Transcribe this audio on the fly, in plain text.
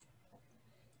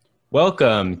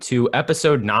Welcome to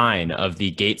episode 9 of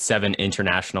the Gate 7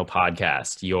 International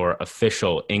Podcast, your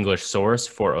official English source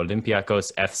for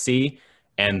Olympiacos FC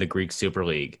and the Greek Super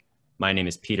League. My name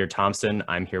is Peter Thompson.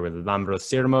 I'm here with Lambros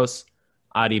Sirmos,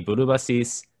 Adi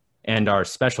Bouroubasis, and our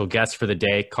special guest for the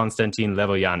day, Konstantin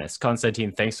Levoyanis.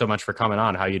 Konstantin, thanks so much for coming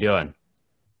on. How you doing?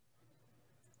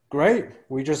 Great.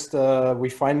 We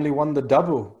finally won the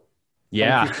double. Thank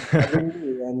Yeah. you for having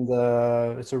me, and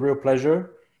it's a real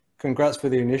pleasure. Congrats for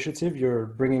the initiative. You're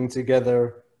bringing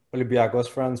together Olympiacos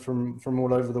fans from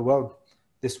all over the world.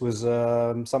 This was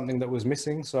something that was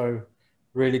missing, so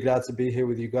really glad to be here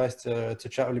with you guys to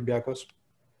chat Olympiacos.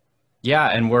 Yeah,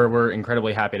 and we're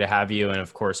incredibly happy to have you, and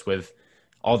of course with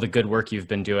all the good work you've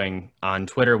been doing on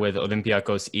Twitter with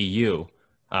Olympiacos EU.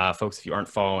 Folks, if you aren't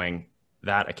following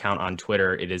that account on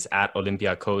Twitter, it is at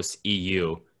Olympiacos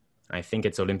EU. I think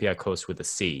it's Olympiacos with a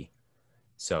C.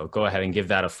 So go ahead and give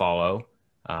that a follow.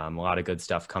 A lot of good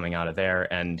stuff coming out of there,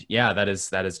 and yeah, that is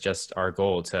just our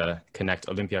goal, to connect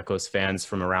Olympiacos fans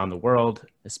from around the world,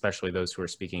 especially those who are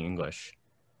speaking English,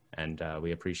 and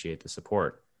we appreciate the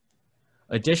support.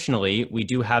 Additionally, we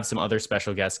do have some other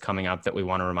special guests coming up that we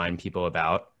want to remind people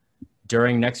about.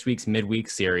 During next week's midweek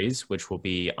series, which will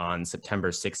be on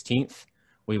September 16th,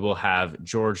 we will have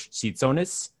George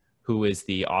Tsitsonis, who is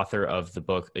the author of the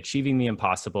book Achieving the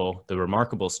Impossible, The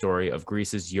Remarkable Story of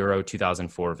Greece's Euro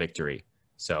 2004 Victory.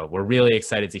 So we're really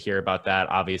excited to hear about that.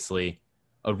 Obviously,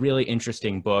 a really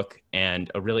interesting book and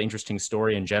a really interesting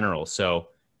story in general. So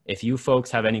if you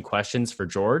folks have any questions for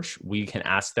George, we can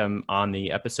ask them on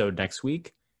the episode next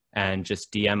week, and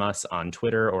just DM us on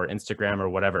Twitter or Instagram or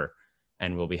whatever,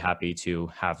 and we'll be happy to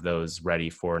have those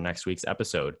ready for next week's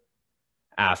episode.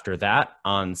 After that,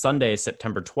 on Sunday,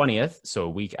 September 20th, so a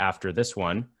week after this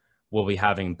one, we'll be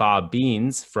having Bob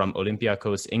Beans from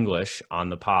Olympiacos English on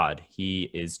the pod. He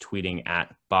is tweeting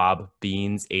at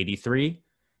BobBeans83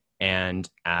 and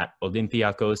at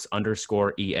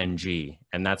Olympiacos_ENG,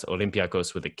 and that's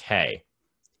Olympiacos with a K.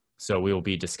 So we will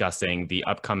be discussing the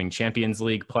upcoming Champions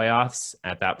League playoffs.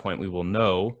 At that point, we will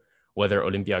know whether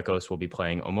Olympiacos will be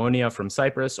playing Omonia from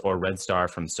Cyprus or Red Star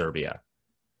from Serbia.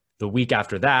 The week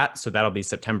after that, so that'll be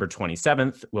September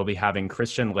 27th, we'll be having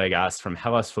Christian Legas from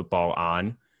Hellas Football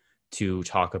on to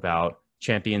talk about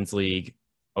Champions League,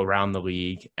 around the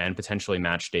league, and potentially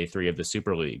match day 3 of the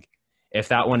Super League. If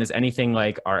that one is anything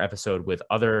like our episode with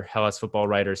other Hellas football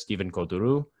writer Stephen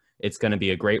Koduru, it's going to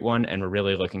be a great one, and we're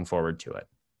really looking forward to it.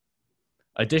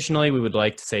 Additionally, we would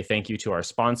like to say thank you to our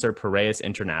sponsor, Piraeus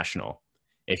International.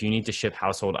 If you need to ship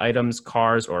household items,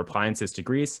 cars, or appliances to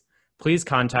Greece, please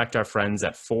contact our friends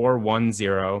at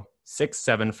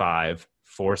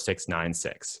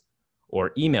 410-675-4696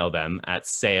 or email them at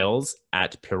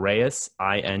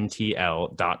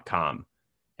sales@piraeusintl.com.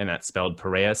 And that's spelled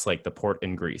Piraeus like the port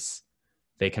in Greece.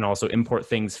 They can also import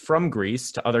things from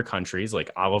Greece to other countries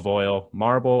like olive oil,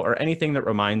 marble, or anything that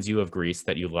reminds you of Greece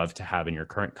that you love to have in your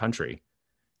current country.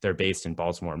 They're based in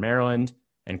Baltimore, Maryland,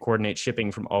 and coordinate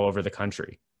shipping from all over the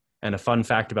country. And a fun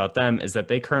fact about them is that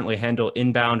they currently handle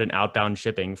inbound and outbound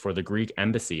shipping for the Greek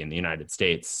embassy in the United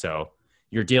States. So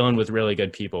you're dealing with really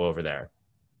good people over there.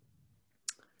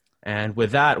 And with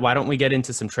that, why don't we get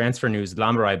into some transfer news?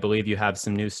 Lambro, I believe you have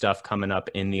some new stuff coming up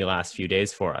in the last few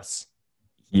days for us.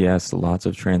 Yes, lots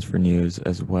of transfer news,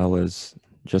 as well as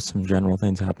just some general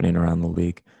things happening around the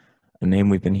league. A name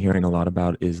we've been hearing a lot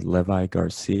about is Levi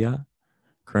Garcia.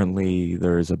 Currently,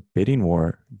 there is a bidding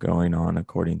war going on,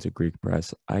 according to Greek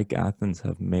press. AEK Athens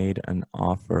have made an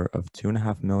offer of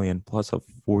 $2.5 million plus a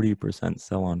 40%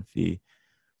 sell-on fee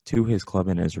to his club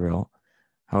in Israel.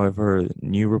 However,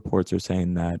 new reports are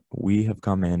saying that we have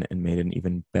come in and made an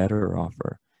even better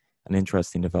offer. An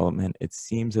interesting development. It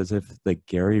seems as if the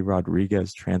Gary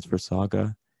Rodriguez transfer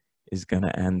saga is going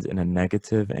to end in a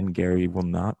negative, and Gary will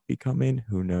not be coming.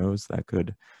 Who knows? That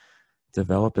could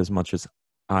develop, as much as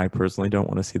I personally don't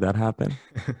want to see that happen.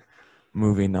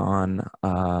 Moving on,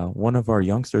 one of our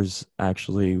youngsters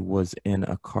actually was in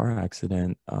a car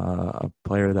accident. A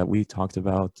player that we talked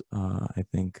about, I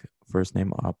think first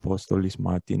name Apostolis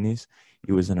Martinis.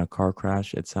 He was in a car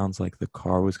crash. It sounds like the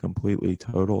car was completely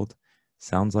totaled.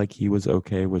 Sounds like he was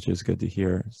okay, which is good to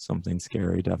hear. Something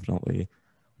scary, definitely.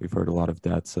 We've heard a lot of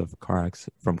deaths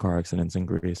from car accidents in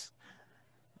Greece.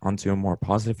 On to a more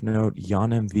positive note, Jan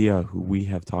Mvia, who we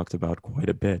have talked about quite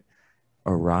a bit,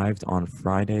 arrived on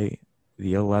Friday,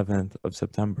 the 11th of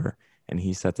September, and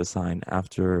he's set to sign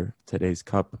after today's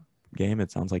Cup game.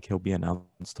 It sounds like he'll be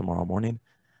announced tomorrow morning.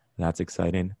 That's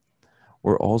exciting.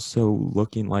 We're also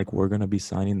looking like we're going to be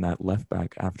signing that left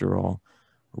back after all.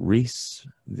 Reece,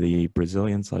 the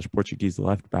Brazilian/Portuguese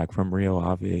left back from Rio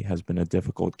Ave, has been a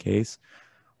difficult case.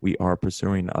 We are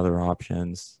pursuing other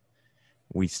options.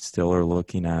 We still are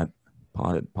looking at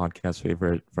podcast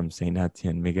favorite from St.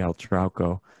 Etienne, Miguel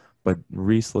Trauco, but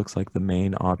Reese looks like the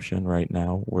main option right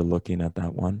now. We're looking at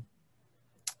that one.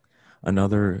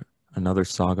 Another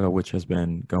saga which has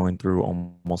been going through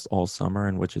almost all summer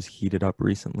and which has heated up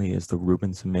recently is the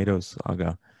Ruben Semedo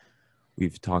saga.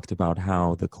 We've talked about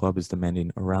how the club is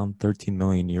demanding around 13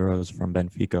 million euros from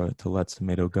Benfica to let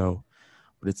Semedo go,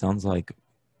 but it sounds like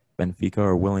Benfica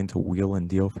are willing to wheel and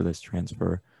deal for this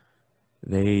transfer.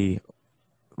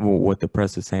 What the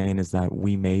press is saying is that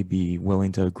we may be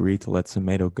willing to agree to let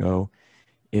Semedo go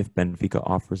if Benfica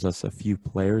offers us a few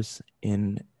players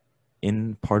in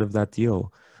part of that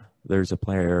deal. There's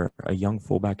a young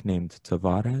fullback named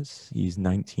Tavares. He's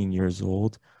 19 years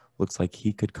old. Looks like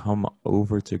he could come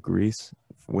over to Greece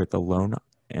with a loan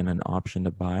and an option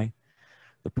to buy.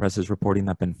 The press is reporting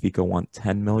that Benfica want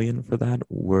 10 million for that.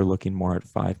 We're looking more at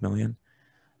 5 million.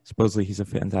 Supposedly he's a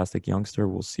fantastic youngster.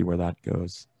 We'll see where that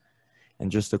goes.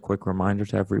 And just a quick reminder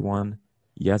to everyone,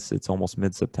 yes, it's almost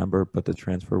mid-September, but the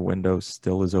transfer window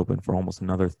still is open for almost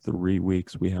another 3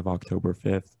 weeks. We have October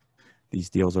 5th.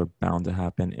 These deals are bound to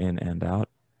happen in and out.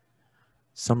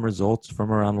 Some results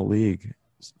from around the league.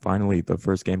 Finally, the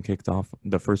first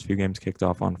few games kicked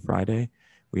off on Friday.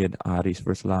 We had Aris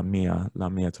versus Lamia.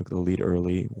 Lamia took the lead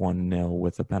early, 1-0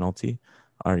 with a penalty.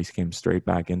 Aris came straight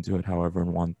back into it, however,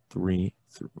 and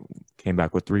came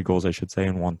back with 3 goals, I should say,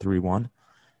 and won 3-1.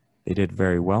 They did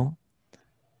very well.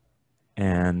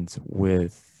 And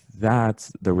with that,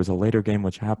 there was a later game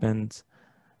which happened,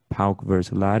 PAOK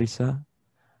versus Larissa.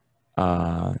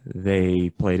 They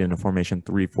played in a formation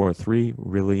 3-4-3.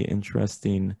 Really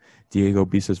interesting. Diego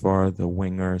Bisesvar, the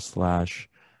winger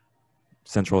 /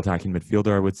 central attacking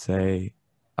midfielder, I would say,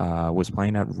 was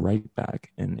playing at right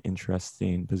back, an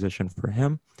interesting position for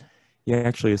him. He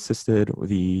actually assisted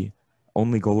the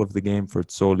only goal of the game for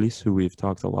Tsolis, who we've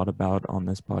talked a lot about on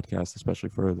this podcast, especially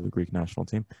for the Greek national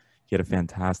team. He had a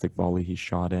fantastic volley he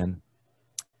shot in.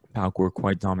 PAOK were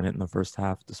quite dominant in the first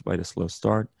half, despite a slow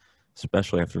start,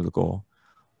 especially after the goal.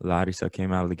 Larissa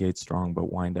came out of the gate strong,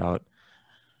 but winded out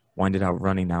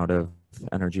running out of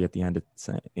energy at the end, it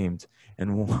seemed.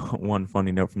 And one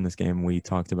funny note from this game, we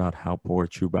talked about how poor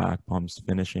Chuba Akpom's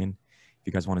finishing. If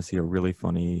you guys want to see a really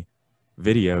funny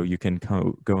video, you can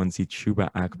go and see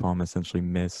Chuba Akpom essentially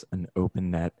miss an open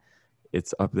net.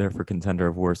 It's up there for contender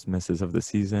of worst misses of the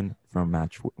season from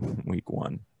match week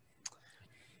 1.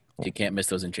 You can't miss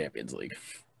those in Champions League.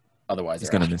 Otherwise, he's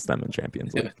going to miss them in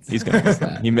Champions League. He's going to miss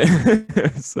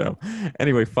them. So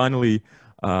anyway, finally,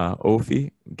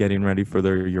 Ofi getting ready for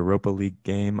their Europa League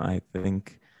game, I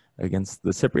think, against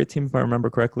the Cypriot team, if I remember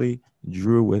correctly,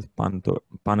 drew with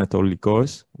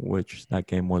Panetolikos, which that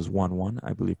game was 1-1.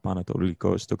 I believe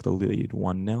Panetolikos took the lead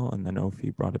 1-0, and then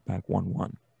Ofi brought it back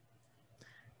 1-1.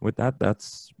 With that,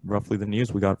 that's roughly the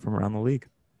news we got from around the league.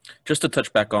 Just to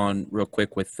touch back on real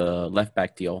quick with the left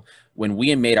back deal, when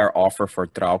we made our offer for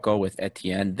Trauco with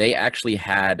Etienne, they actually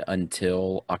had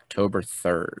until October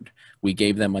 3rd. We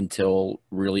gave them until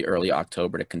really early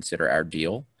October to consider our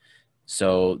deal.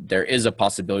 So there is a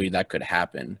possibility that could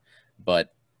happen,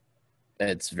 but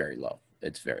it's very low.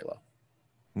 It's very low.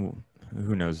 Well,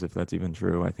 who knows if that's even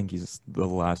true? I think he's the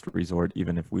last resort,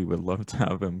 even if we would love to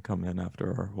have him come in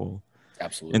after our whole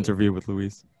interview with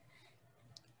Luis.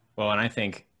 Well, and I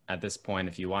think at this point,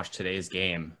 if you watch today's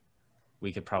game,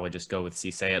 we could probably just go with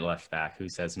Cisse at left back. Who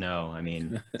says no? I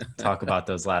mean, talk about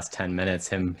those last 10 minutes,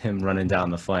 him running down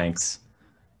the flanks.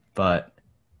 But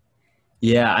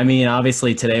yeah, I mean,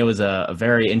 obviously today was a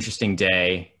very interesting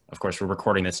day. Of course, we're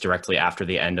recording this directly after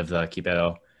the end of the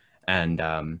Kibero. And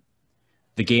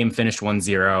the game finished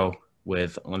 1-0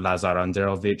 with Lazar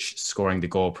Anderovic scoring the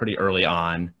goal pretty early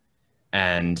on.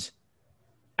 And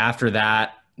after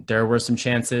that, there were some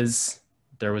chances.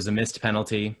 There was a missed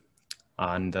penalty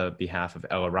on the behalf of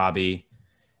El Arabi.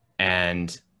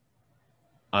 And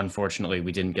unfortunately,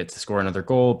 we didn't get to score another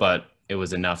goal, but it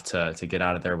was enough to get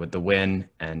out of there with the win,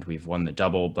 and we've won the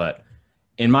double. But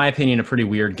in my opinion, a pretty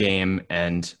weird game.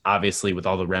 And obviously with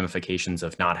all the ramifications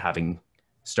of not having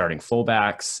starting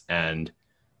fullbacks and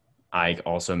I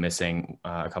also missing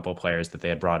a couple of players that they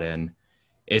had brought in,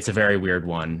 it's a very weird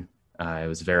one. It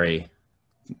was a very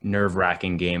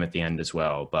nerve-wracking game at the end as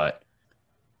well, but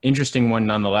interesting one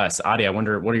nonetheless. Adi, I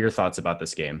wonder, what are your thoughts about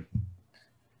this game?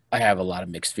 I have a lot of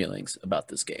mixed feelings about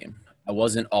this game. I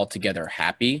wasn't altogether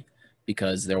happy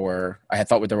because I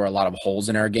thought there were a lot of holes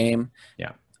in our game.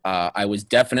 Yeah. I was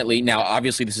definitely, now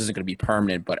obviously this isn't going to be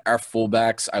permanent, but our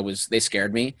fullbacks, they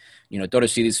scared me.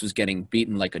 Dorosidis was getting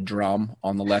beaten like a drum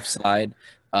on the left side.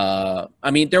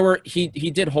 I mean,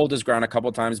 he did hold his ground a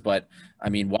couple times, but I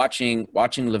mean, watching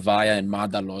Levaya and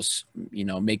Madalos,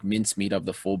 make mincemeat of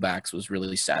the fullbacks was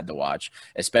really sad to watch,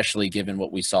 especially given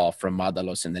what we saw from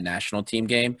Madalos in the national team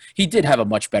game. He did have a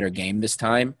much better game this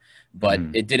time, but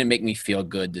it didn't make me feel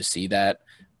good to see that.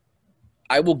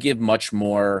 I will give much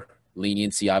more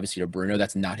leniency, obviously, to Bruno.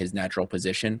 That's not his natural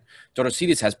position.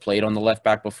 Torosidis has played on the left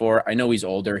back before. I know he's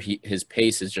older. His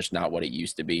pace is just not what it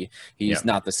used to be. He's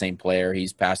not the same player.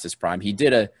 He's past his prime. He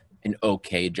did an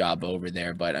okay job over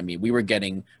there, but I mean, we were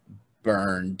getting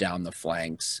burned down the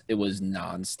flanks. It was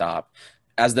nonstop.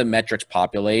 As the metrics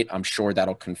populate, I'm sure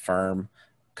that'll confirm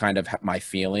kind of my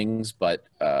feelings, but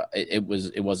it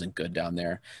wasn't good down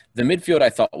there. The midfield I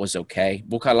thought was okay.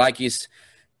 Bouchalakis,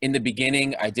 in the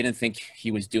beginning, I didn't think he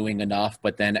was doing enough,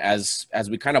 but then as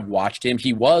we kind of watched him,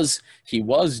 he was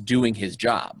doing his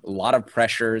job. A lot of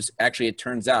pressures. Actually, it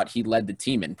turns out he led the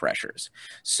team in pressures.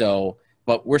 So,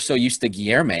 but we're so used to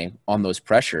Guilherme on those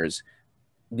pressures,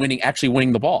 winning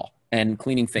the ball and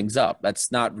cleaning things up.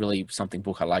 That's not really something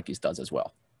Bouchalakis does as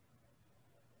well.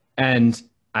 And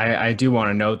I do want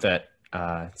to note that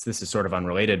this is sort of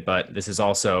unrelated, but this is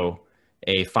also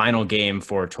a final game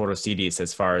for Torosidis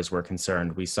as far as we're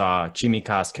concerned. We saw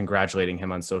Tsimikas congratulating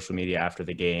him on social media after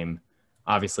the game.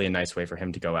 Obviously a nice way for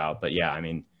him to go out. But yeah, I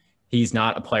mean, he's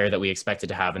not a player that we expected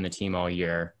to have in the team all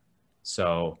year.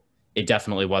 So it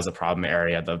definitely was a problem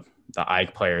area. The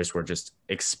AEK players were just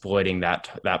exploiting that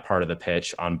part of the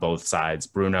pitch on both sides.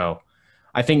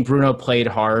 I think Bruno played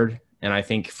hard. And I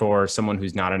think for someone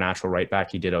who's not a natural right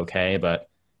back, he did okay. But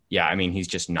yeah, I mean, he's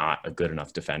just not a good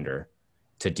enough defender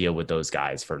to deal with those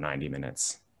guys for 90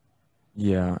 minutes.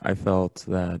 Yeah, I felt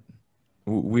that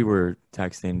we were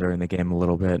texting during the game a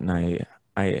little bit, and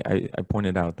I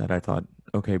pointed out that I thought,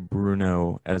 okay,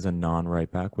 Bruno as a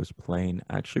non-right back was playing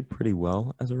actually pretty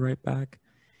well as a right back.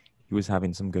 He was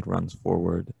having some good runs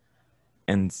forward.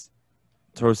 And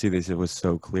Torosidis, it was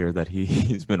so clear that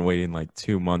he's been waiting like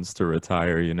 2 months to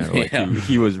retire, like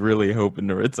he was really hoping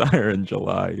to retire in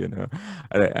July,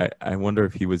 I wonder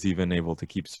if he was even able to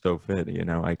keep so fit,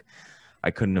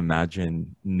 I couldn't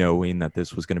imagine knowing that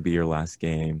this was going to be your last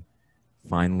game,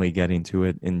 finally getting to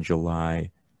it in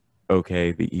July.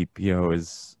 Okay, the EPO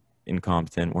is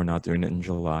incompetent. We're not doing it in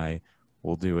July.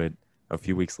 We'll do it a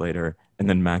few weeks later. And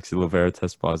then Maxi Lovera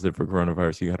tests positive for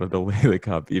coronavirus. You got to delay the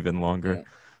cup even longer. Yeah.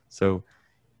 So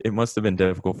it must have been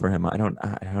difficult for him. I don't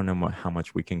know how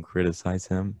much we can criticize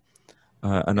him.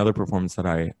 Another performance that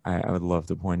I would love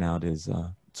to point out is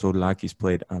Tsourlakis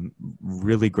played a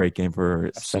really great game for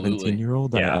a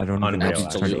 17-year-old. Yeah, I don't even know if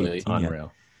he's turned 18 unreal.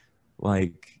 Yet.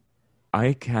 Like,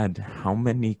 AEK had how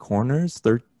many corners?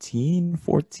 13,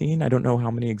 14? I don't know how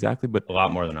many exactly, but a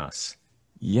lot more than us.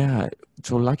 Yeah,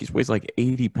 Tsourlakis weighs like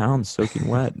 80 pounds soaking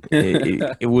wet.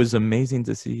 It was amazing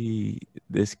to see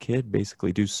this kid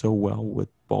basically do so well with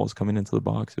balls coming into the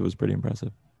box. It was pretty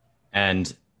impressive.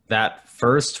 And that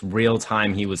first real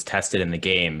time he was tested in the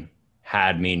game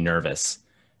had me nervous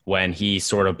when he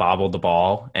sort of bobbled the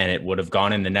ball, and it would have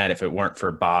gone in the net if it weren't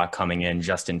for Ba coming in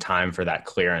just in time for that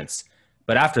clearance.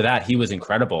 But after that, he was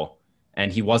incredible,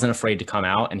 and he wasn't afraid to come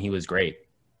out, and he was great.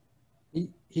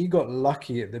 He got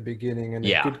lucky at the beginning, and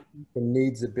a good keeper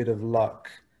needs a bit of luck.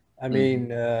 I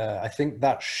mean, I think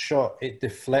that shot, it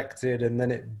deflected and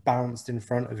then it bounced in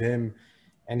front of him,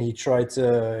 and he tried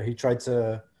to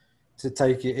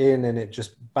take it in, and it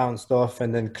just bounced off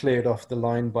and then cleared off the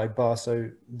line by Ba. So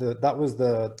that was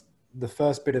the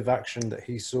first bit of action that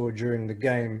he saw during the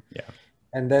game. Yeah.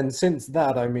 And then since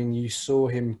that, I mean, you saw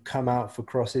him come out for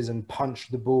crosses and punch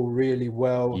the ball really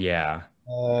well. Yeah.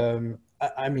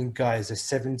 I mean, guys, a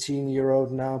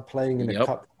 17-year-old now playing in a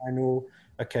cup final.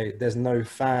 Okay, there's no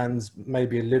fans,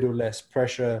 maybe a little less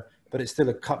pressure, but it's still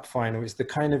a cup final. It's the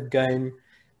kind of game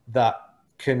that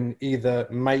can either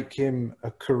make him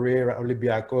a career at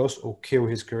Olympiacos or kill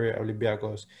his career at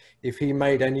Olympiacos. If he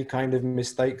made any kind of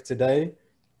mistake today,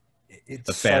 it's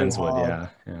the fans so hard,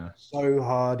 would, so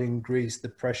hard in Greece. The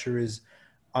pressure is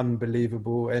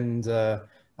unbelievable, and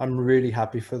I'm really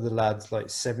happy for the lads. Like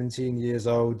 17 years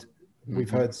old, we've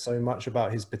heard so much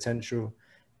about his potential,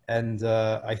 and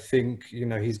I think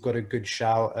he's got a good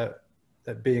shout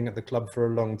at being at the club for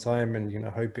a long time, and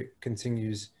hope it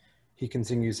continues. He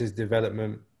continues his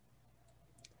development.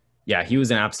 Yeah, he was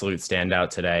an absolute standout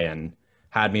today and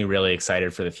had me really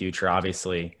excited for the future.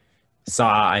 Obviously,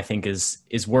 Sa, I think, is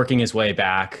working his way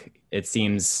back. It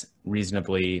seems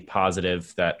reasonably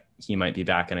positive that he might be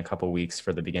back in a couple of weeks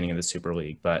for the beginning of the Super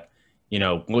League. But,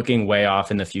 looking way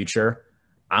off in the future,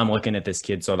 I'm looking at this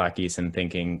kid Tsourlakis and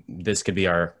thinking this could be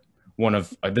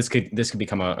this could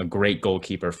become a great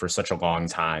goalkeeper for such a long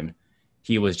time.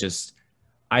 He was just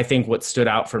I think what stood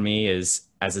out for me is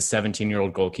as a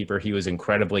 17-year-old goalkeeper, he was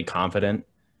incredibly confident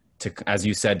to, as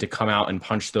you said, to come out and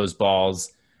punch those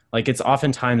balls. Like it's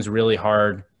oftentimes really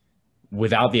hard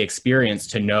without the experience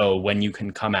to know when you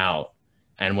can come out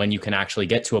and when you can actually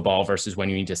get to a ball versus when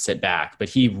you need to sit back. But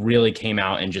he really came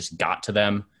out and just got to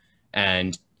them,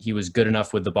 and he was good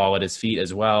enough with the ball at his feet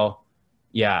as well.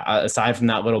 Yeah, aside from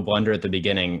that little blunder at the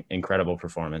beginning, incredible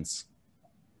performance.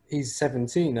 He's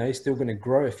 17 now. He's still going to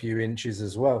grow a few inches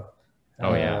as well.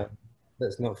 Oh, yeah.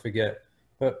 Let's not forget.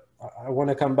 But I want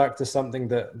to come back to something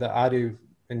that Adu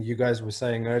and you guys were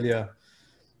saying earlier.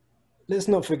 Let's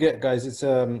not forget, guys, it's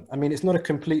I mean, it's not a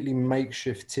completely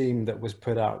makeshift team that was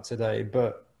put out today,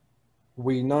 but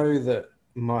we know that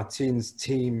Martin's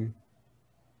team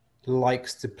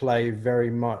likes to play very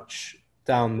much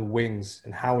down the wings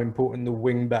and how important the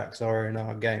wing backs are in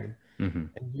our game. Mm-hmm.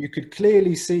 And you could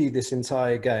clearly see this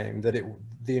entire game that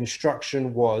the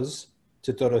instruction was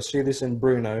to Torosidis and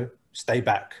Bruno, stay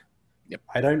back. Yep.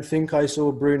 I don't think I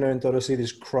saw Bruno and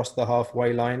Torosidis cross the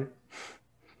halfway line,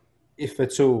 if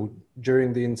at all,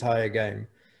 during the entire game.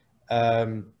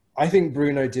 I think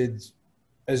Bruno did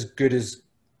as good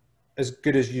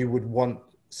as you would want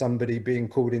somebody being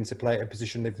called in to play a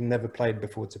position they've never played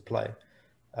before to play.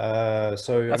 So That's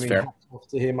I mean, fair. hats off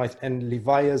to him. And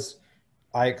Livaya's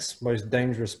Ajax's most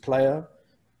dangerous player.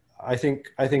 I think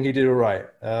he did all right.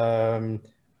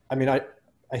 I mean,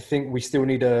 I think we still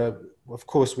need of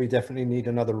course, we definitely need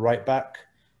another right back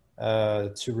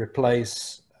to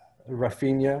replace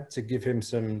Rafinha, to give him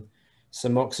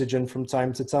some oxygen from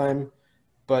time to time.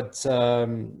 But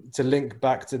to link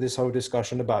back to this whole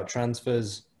discussion about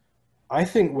transfers, I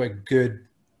think we're good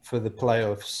for the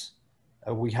playoffs.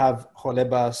 We have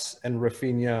Jolebas and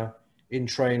Rafinha in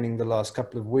training the last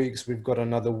couple of weeks. We've got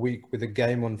another week with a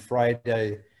game on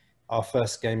Friday, our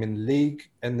first game in league,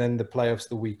 and then the playoffs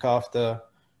the week after.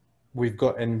 We've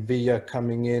got Envia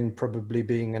coming in, probably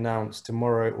being announced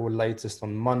tomorrow or latest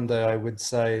on Monday, I would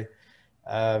say.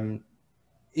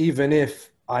 Even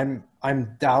if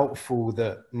I'm doubtful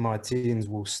that Martins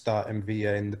will start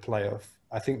Envia in the playoff.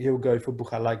 I think he'll go for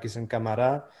Bouchalakis and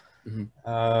Camara.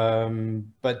 Mm-hmm.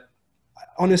 But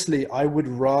honestly, I would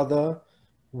rather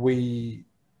we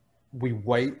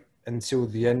wait until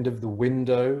the end of the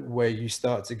window where you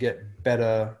start to get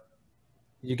better.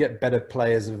 You get better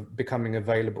players becoming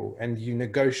available, and you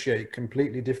negotiate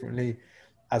completely differently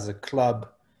as a club.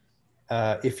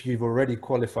 If you've already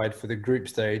qualified for the group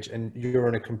stage and you're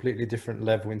on a completely different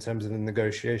level in terms of the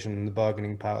negotiation and the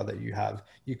bargaining power that you have,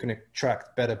 you can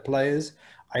attract better players.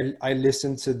 I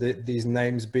listen to these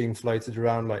names being floated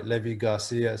around like Levi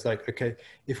Garcia. It's like, okay,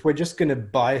 if we're just going to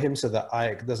buy him so that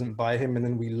Ajax doesn't buy him and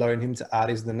then we loan him to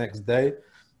Aris the next day.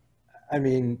 I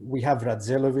mean, we have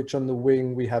Radzelovic on the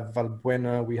wing, we have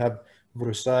Valbuena, we have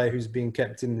Vrusai, who's being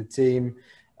kept in the team.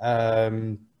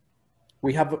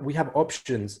 We have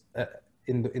options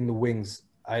in the wings.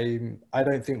 I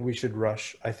don't think we should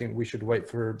rush. I think we should wait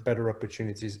for better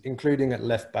opportunities, including at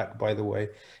left back, by the way.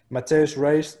 Mateus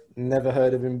Reis, never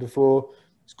heard of him before.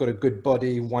 He's got a good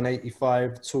body,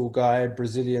 185, tall guy,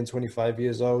 Brazilian, 25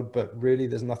 years old, but really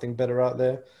there's nothing better out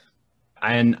there.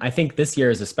 And I think this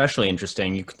year is especially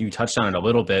interesting. You touched on it a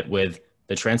little bit with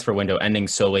the transfer window ending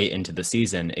so late into the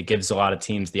season. It gives a lot of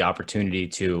teams the opportunity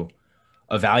to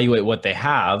evaluate what they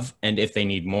have and if they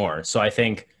need more. So I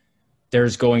think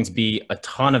there's going to be a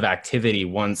ton of activity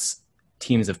once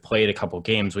teams have played a couple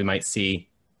games. We might see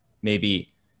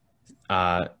maybe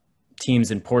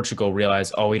teams in Portugal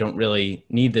realize, oh, we don't really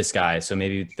need this guy, so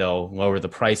maybe they'll lower the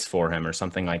price for him or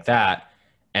something like that.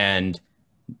 And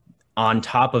on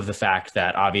top of the fact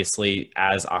that obviously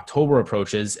as October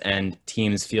approaches and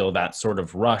teams feel that sort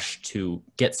of rush to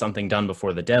get something done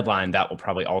before the deadline, that will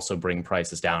probably also bring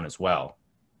prices down as well.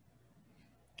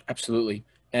 Absolutely.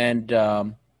 And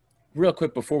real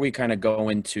quick, before we kind of go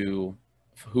into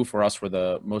who for us were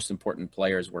the most important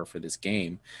players were for this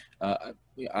game,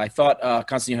 I thought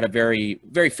Constantine had a very,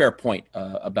 very fair point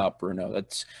about Bruno.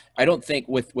 I don't think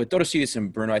with Torosidis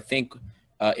and Bruno, I think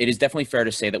it is definitely fair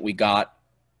to say that we got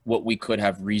what we could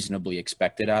have reasonably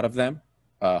expected out of them,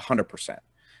 100%.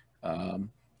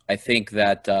 I think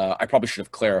that I probably should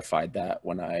have clarified that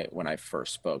when I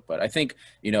first spoke, but I think,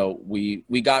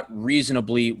 we got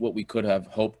reasonably what we could have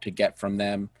hoped to get from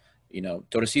them.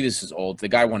 Torosidis is old. The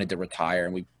guy wanted to retire,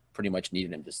 and we pretty much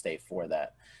needed him to stay for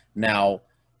that. Now,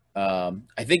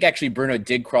 I think actually Bruno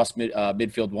did cross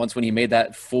midfield once when he made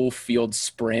that full field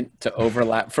sprint to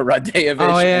overlap for Radejovic.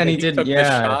 Oh yeah, and then he did. took the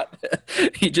Yeah, shot.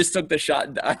 He just took the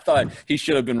shot. I thought he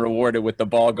should have been rewarded with the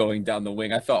ball going down the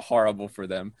wing. I felt horrible for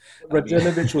them. I mean,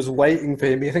 Radenovic was waiting for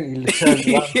him. I think he turned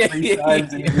around 3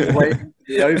 times and he was waiting for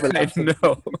the overlap. I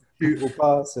know. Shoot or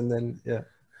pass, and then yeah.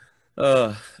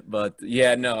 But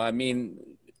yeah, no, I mean,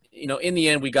 in the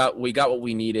end, we got what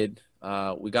we needed.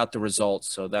 We got the results,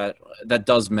 so that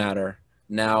does matter.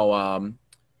 Now,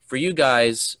 for you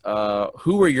guys,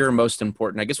 who were your most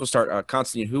important? I guess we'll start.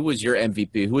 Konstantin, who was your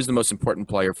MVP? Who was the most important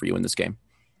player for you in this game?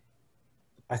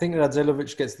 I think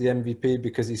Radzelovic gets the MVP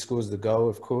because he scores the goal,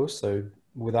 of course. So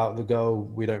without the goal,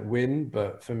 we don't win.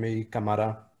 But for me,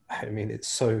 Camara, I mean, he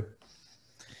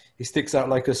sticks out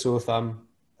like a sore thumb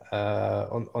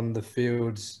on the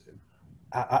fields.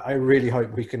 I really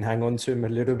hope we can hang on to him a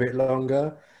little bit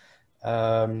longer.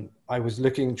 I was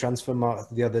looking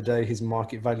Transfermarkt the other day. His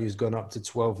market value has gone up to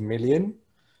 12 million,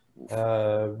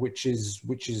 which is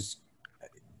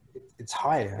it's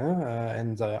high.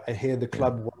 And I hear the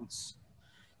club wants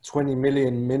 20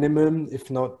 million minimum, if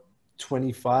not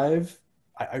 25.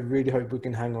 I really hope we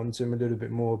can hang on to him a little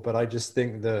bit more. But I just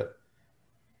think that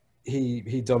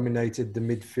he dominated the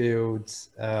midfield.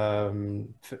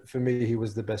 For me, he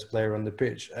was the best player on the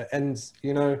pitch. And,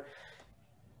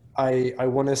 I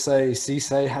want to say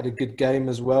Cisse had a good game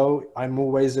as well. I'm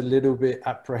always a little bit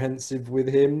apprehensive with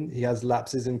him. He has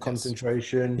lapses in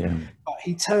concentration. Yeah. But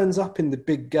he turns up in the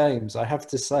big games, I have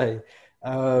to say.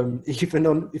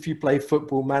 If you play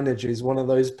Football Manager, he's one of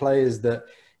those players that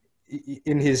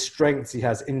in his strengths he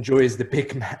enjoys the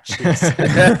big matches.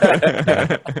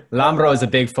 Lambro is a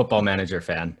big Football Manager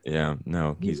fan. Yeah,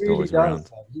 no, he's really always around.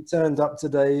 He turned up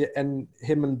today, and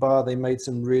him and Bar, they made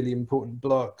some really important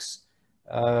blocks.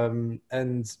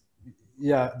 And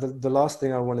yeah, the last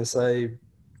thing I want to say,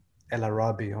 El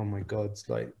Arabi, oh my God,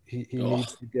 like he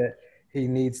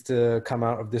needs to come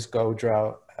out of this goal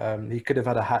drought. He could have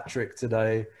had a hat trick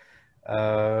today.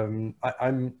 I'm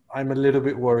a little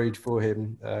bit worried for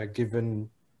him, given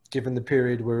the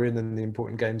period we're in and the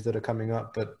important games that are coming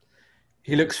up. But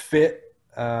he looks fit,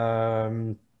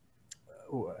 as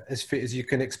fit as you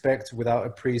can expect without a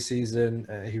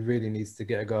preseason. He really needs to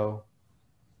get a goal.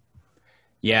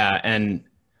 Yeah, and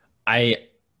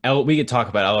we could talk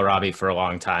about El Arabi for a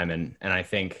long time, and I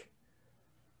think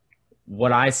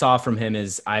what I saw from him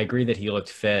is I agree that he looked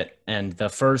fit, and the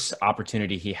first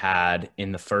opportunity he had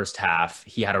in the first half,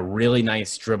 he had a really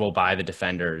nice dribble by the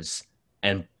defenders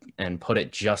and put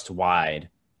it just wide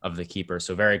of the keeper,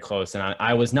 so very close. And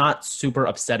I was not super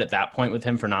upset at that point with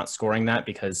him for not scoring that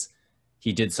because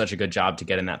he did such a good job to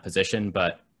get in that position.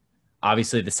 But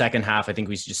obviously the second half, I think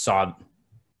we just saw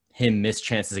him miss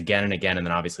chances again and again, and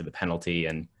then obviously the penalty.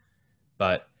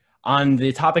 But on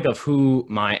the topic of who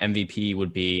my MVP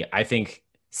would be, I think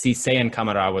Cisse and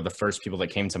Camara were the first people that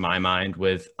came to my mind,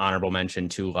 with honorable mention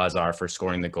to Lazar for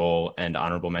scoring the goal, and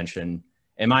honorable mention,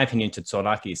 in my opinion, to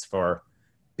Tsorakis for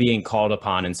being called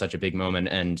upon in such a big moment,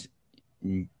 and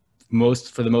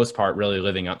for the most part, really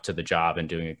living up to the job and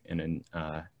doing it and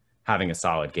having a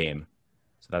solid game.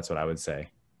 So that's what I would say.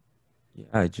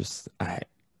 Yeah,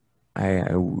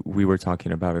 we were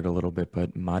talking about it a little bit,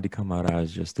 but Mady Camara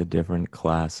is just a different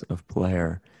class of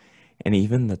player, and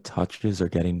even the touches are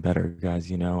getting better,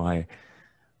 guys. I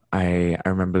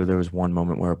remember there was one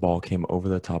moment where a ball came over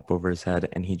the top over his head,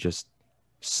 and he just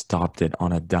stopped it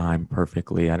on a dime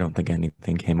perfectly. I don't think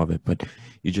anything came of it, but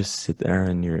you just sit there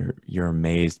and you're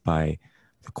amazed by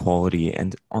the quality.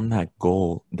 And on that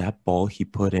goal, that ball he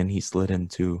put in, he slid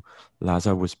into,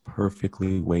 Lazar was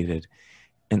perfectly weighted.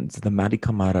 And the Mady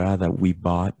Camara that we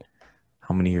bought,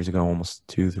 how many years ago? Almost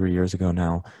 2-3 years ago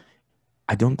now.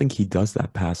 I don't think he does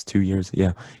that past 2 years.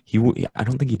 Yeah, I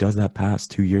don't think he does that past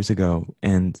 2 years ago.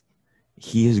 And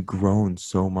he has grown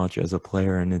so much as a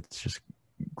player, and it's just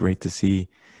great to see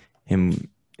him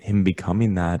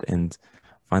becoming that. And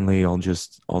finally, I'll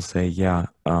say, yeah,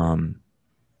 El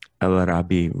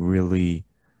Arabi really,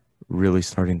 really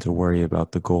starting to worry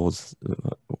about the goals.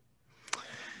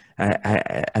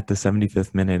 At the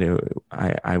 75th minute,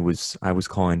 I was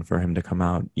calling for him to come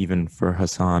out, even for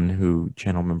Hassan, who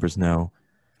channel members know.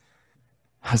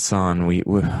 Hassan, we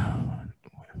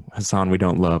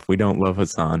don't love. We don't love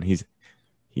Hassan. He's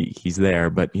there,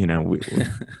 but we have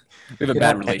a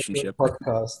bad relationship.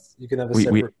 You can have a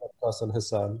separate podcast on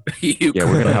Hassan. Yeah,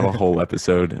 we're gonna have a whole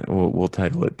episode. We'll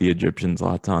title it "The Egyptian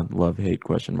Zlatan: Love Hate?" ?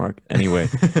 Anyway,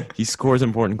 he scores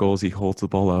important goals. He holds the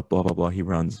ball up. Blah blah blah. He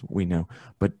runs. We know,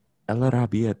 but El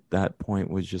Arabi at that point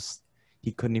was just,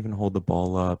 he couldn't even hold the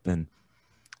ball up, and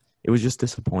it was just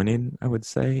disappointing, I would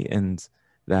say. And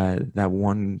that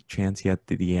one chance he had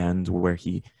at the end where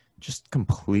he just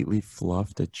completely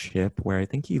fluffed a chip where I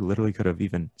think he literally could have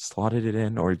even slotted it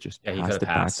in or just Yeah, he passed could it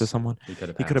have back passed. to someone. He could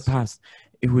have passed.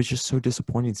 It was just so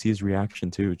disappointing to see his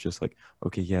reaction too. Just like,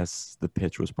 okay, yes, the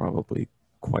pitch was probably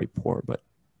quite poor, but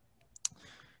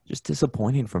just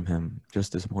disappointing from him.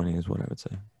 Just disappointing is what I would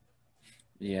say.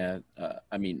 Yeah.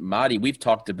 I mean, Madi, we've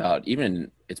talked about, even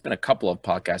it's been a couple of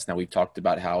podcasts now, we've talked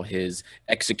about how his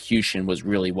execution was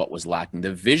really what was lacking.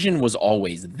 The vision was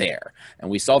always there.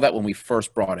 And we saw that when we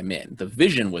first brought him in. The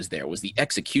vision was there, was the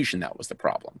execution that was the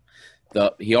problem.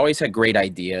 He always had great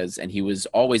ideas, and he was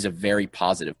always a very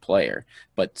positive player.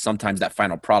 But sometimes that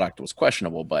final product was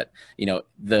questionable. But, you know,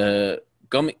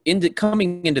 coming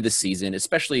into the season,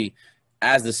 especially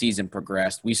as the season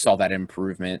progressed, we saw that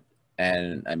improvement.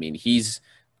 And I mean, he's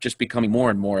just becoming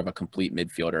more and more of a complete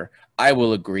midfielder. I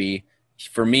will agree.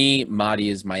 For me, Madi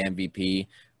is my MVP.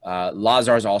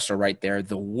 Lazar's also right there.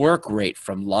 The work rate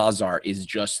from Lazar is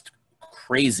just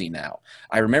crazy now.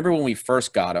 I remember when we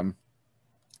first got him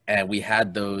and we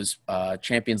had those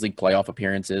Champions League playoff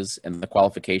appearances and the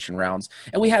qualification rounds,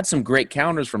 and we had some great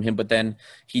counters from him, but then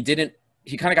he kind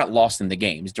of got lost in the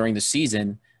games. During the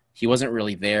season, he wasn't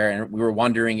really there, and we were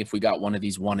wondering if we got one of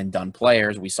these one-and-done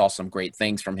players. We saw some great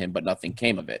things from him, but nothing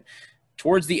came of it.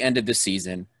 Towards the end of the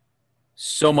season,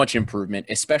 so much improvement,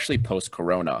 especially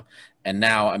post-Corona. And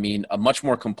now, I mean, a much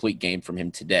more complete game from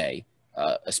him today,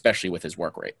 especially with his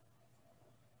work rate.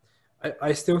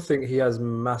 I still think he has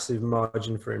massive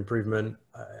margin for improvement.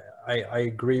 I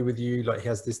agree with you. Like, he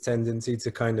has this tendency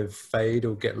to kind of fade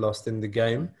or get lost in the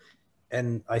game.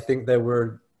 And I think there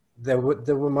were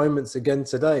moments again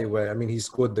today where, I mean, he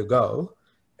scored the goal,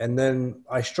 and then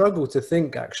I struggle to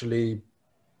think actually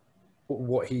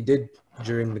what he did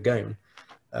during the game.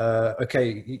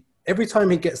 Every time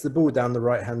he gets the ball down the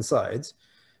right-hand side,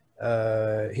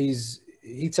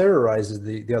 he terrorizes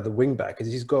the other wing back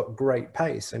because he's got great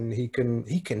pace, and he can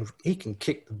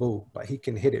kick the ball, like he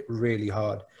can hit it really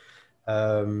hard.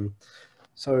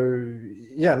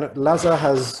 Lazar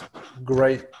has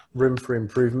great room for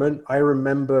improvement. I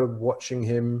remember watching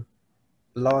him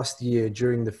last year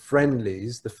during the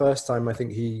friendlies. The first time I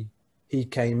think he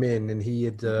came in, and he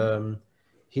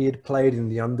had played in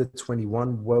the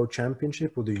under-21 World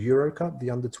Championship or the Euro Cup, the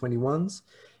under-21s.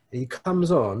 And he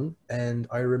comes on, and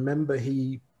I remember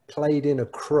he played in a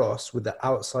cross with the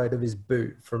outside of his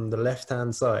boot from the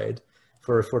left-hand side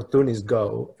for a Fortuny's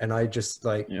goal. And I just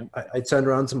I turned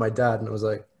around to my dad and I was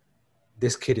like,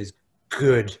 this kid is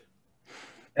good.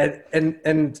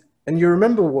 And you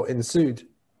remember what ensued?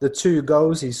 The 2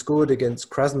 goals he scored against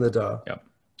Krasnodar.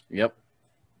 Yep.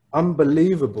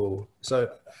 Unbelievable.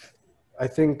 So I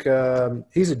think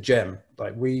he's a gem.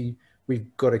 Like, we've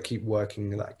got to keep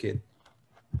working that kid.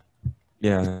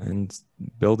 Yeah, and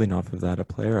building off of that, a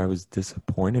player I was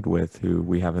disappointed with, who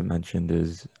we haven't mentioned,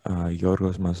 is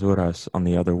Yorgos Masouras on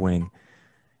the other wing.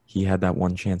 He had that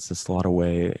one chance to slot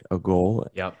away a goal.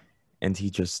 Yep. And he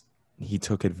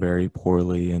took it very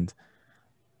poorly. And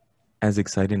as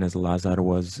exciting as Lazar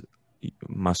was,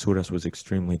 Masouras was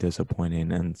extremely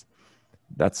disappointing. And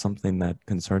that's something that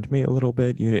concerned me a little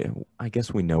bit. I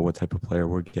guess we know what type of player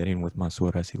we're getting with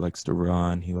Masouras. He likes to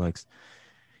run.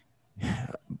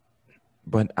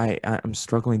 But I'm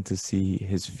struggling to see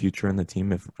his future in the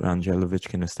team if Rangelovic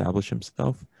can establish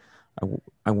himself.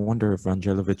 I wonder if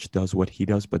Rangelovic does what he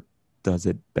does, but does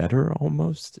it better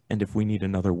almost. And if we need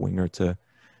another winger to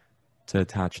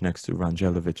attach next to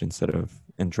Rangelovic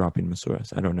and dropping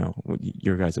Masouras. I don't know.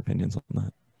 Your guys' opinions on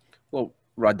that? Well,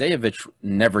 Radejevic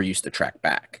never used to track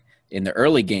back. In the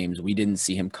early games, we didn't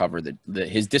see him cover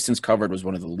his distance covered was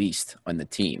one of the least on the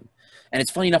team. And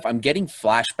it's funny enough, I'm getting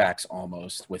flashbacks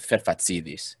almost with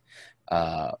Ferfatsidis,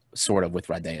 sort of with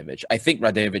Radejevic. I think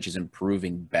Radejevic is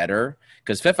improving better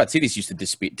because Ferfatsidis used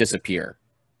to disappear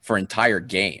for entire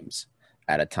games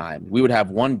at a time. We would have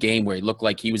one game where he looked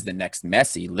like he was the next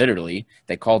Messi, literally.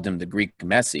 They called him the Greek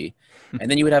Messi. And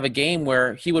then you would have a game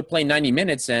where he would play 90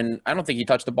 minutes, and I don't think he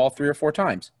touched the ball 3 or 4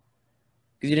 times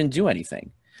because he didn't do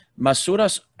anything.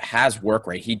 Masouras has work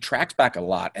rate. He tracks back a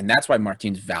lot, and that's why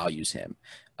Martins values him.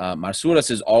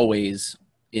 Masouras is always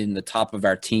in the top of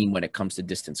our team when it comes to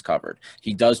distance covered.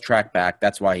 He does track back.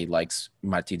 That's why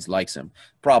Martins likes him.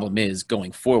 Problem is,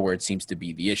 going forward seems to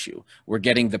be the issue. We're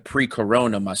getting the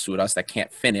pre-Corona Masouras that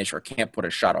can't finish or can't put a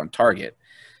shot on target.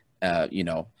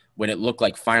 When it looked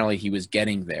like finally he was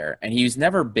getting there. And he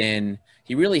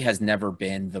really has never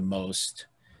been the most,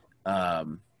 I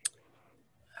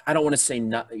don't want to say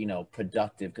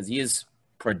productive, because he is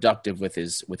productive with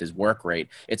his work rate.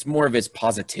 It's more of his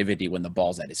positivity when the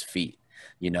ball's at his feet.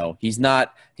 He's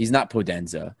not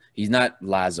Podenza. He's not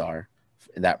Lazar.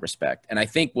 in that respect. And I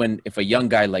think if a young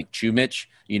guy like Chumich,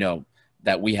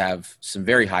 that we have some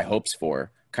very high hopes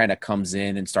for, kind of comes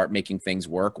in and start making things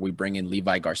work, we bring in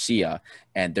Levi Garcia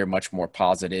and they're much more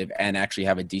positive and actually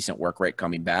have a decent work rate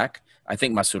coming back, I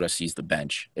think Masura sees the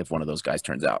bench if one of those guys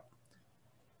turns out.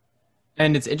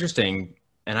 And it's interesting,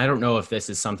 and I don't know if this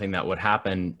is something that would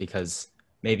happen because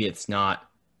maybe it's not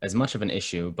as much of an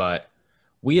issue, but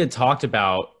we had talked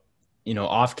about,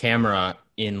 off camera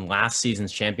in last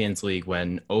season's Champions League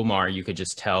when Omar, you could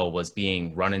just tell, was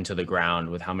being run into the ground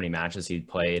with how many matches he'd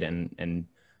played and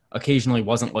occasionally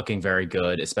wasn't looking very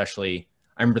good, especially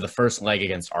I remember the first leg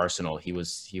against Arsenal, he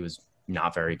was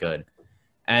not very good.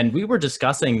 And we were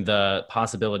discussing the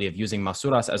possibility of using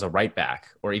Masouras as a right back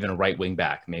or even a right wing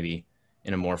back, maybe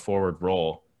in a more forward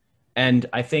role. And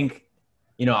I think,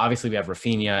 obviously we have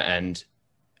Rafinha and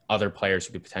other players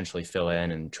who could potentially fill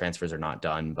in and transfers are not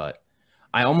done. But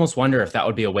I almost wonder if that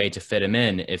would be a way to fit him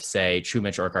in if, say,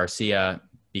 Chumich or Garcia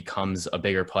becomes a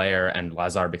bigger player and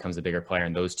Lazar becomes a bigger player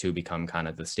and those two become kind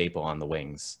of the staple on the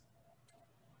wings.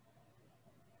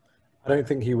 I don't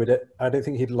think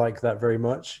he'd like that very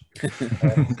much.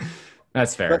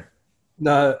 That's fair. But,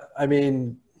 no, I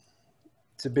mean,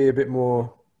 to be a bit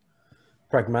more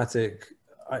pragmatic,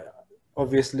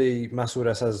 obviously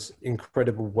Masouras has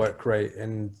incredible work rate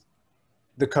and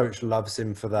the coach loves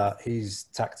him for that. He's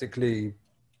tactically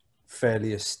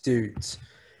fairly astute.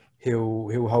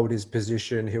 He'll hold his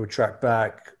position. He'll track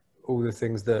back, all the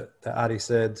things that Adi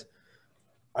said.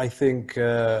 I think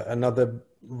another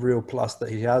real plus that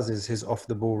he has is his off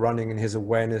the ball running and his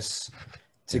awareness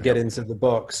to get into the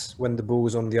box when the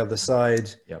ball's on the other side.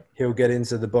 Yep. He'll get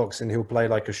into the box and he'll play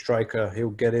like a striker.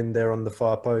 He'll get in there on the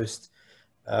far post.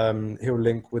 He'll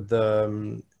link with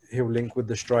the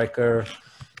striker.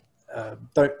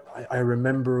 I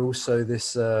remember also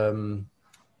this.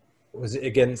 Was it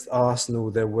against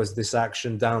Arsenal? There was this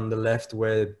action down the left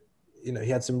where, he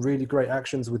had some really great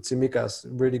actions with Tsimikas,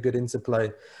 really good interplay.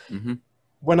 Mm-hmm.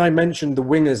 When I mentioned the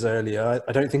wingers earlier,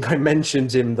 I don't think I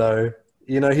mentioned him though.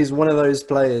 He's one of those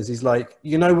players. He's like,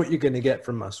 what you're going to get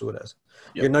from Masouras.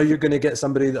 Yep. You're going to get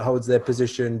somebody that holds their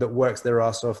position, that works their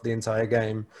ass off the entire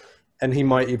game. And he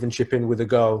might even chip in with a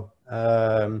goal.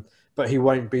 But he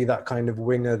won't be that kind of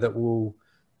winger that will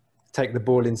take the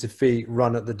ball into feet,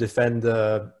 run at the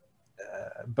defender.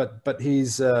 But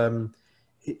he's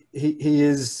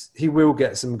he will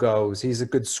get some goals. He's a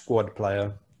good squad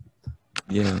player.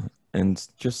 Yeah, and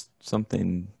just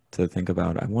something to think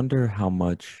about. I wonder how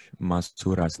much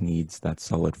Masouras needs that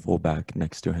solid fullback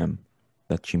next to him,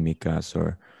 that Tsimikas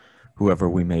or whoever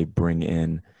we may bring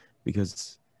in,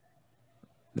 because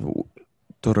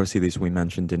Torosidis, we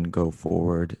mentioned, didn't go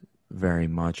forward very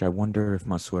much. I wonder if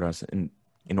Masouras,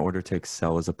 in order to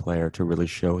excel as a player, to really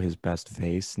show his best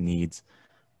face, needs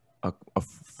a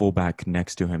fullback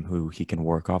next to him who he can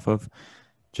work off of.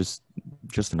 Just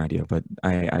an idea, but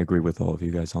I agree with all of you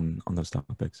guys on those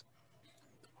topics.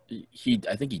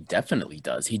 I think he definitely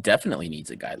does. He definitely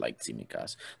needs a guy like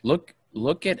Tsimikas.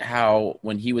 Look at how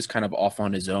when he was kind of off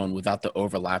on his own without the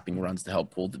overlapping runs to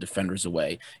help pull the defenders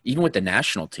away, even with the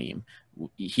national team,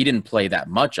 he didn't play that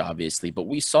much, obviously, but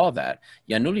we saw that.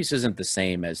 Giannoulis isn't the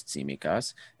same as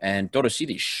Tsimikas, and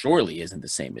Torosidis surely isn't the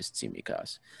same as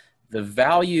Tsimikas. The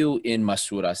value in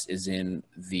Masouras is in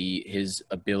his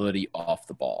ability off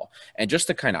the ball. And just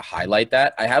to kind of highlight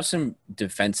that, I have some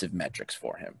defensive metrics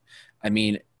for him. I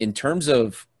mean, in terms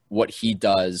of what he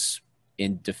does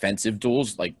in defensive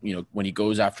duels, like, when he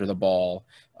goes after the ball,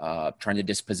 trying to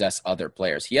dispossess other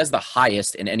players, he has the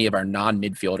highest in any of our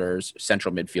non-midfielders,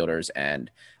 central midfielders, and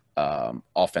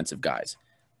offensive guys.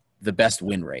 The best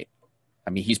win rate.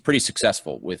 I mean, he's pretty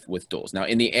successful with duels. Now,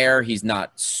 in the air, he's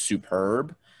not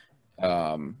superb,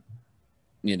 but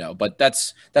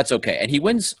that's okay. And he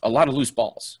wins a lot of loose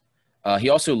balls. He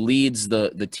also leads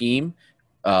the team,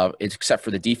 except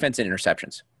for the defense and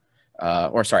interceptions.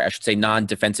 I should say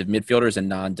non-defensive midfielders and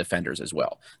non-defenders as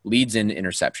well. Leads in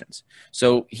interceptions.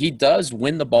 So he does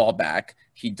win the ball back.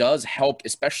 He does help,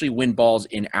 especially win balls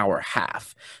in our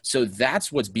half. So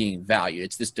that's what's being valued.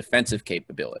 It's this defensive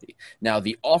capability. Now,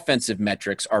 the offensive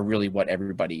metrics are really what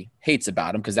everybody hates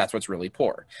about him because that's what's really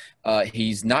poor.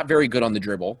 He's not very good on the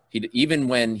dribble. Even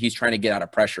when he's trying to get out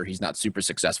of pressure, he's not super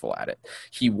successful at it.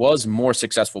 He was more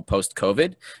successful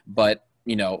post-COVID, but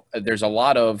there's a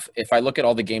lot of, if I look at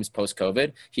all the games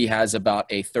post-COVID, he has about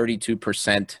a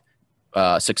 32%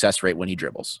 success rate when he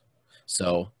dribbles.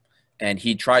 So, and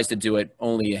he tries to do it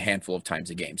only a handful of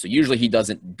times a game. So usually he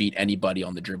doesn't beat anybody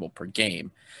on the dribble per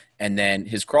game. And then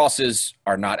his crosses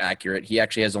are not accurate. He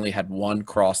actually has only had one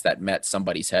cross that met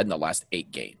somebody's head in the last 8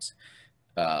 games.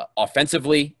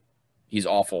 Offensively, he's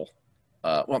awful.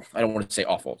 well, I don't want to say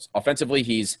awful. Offensively,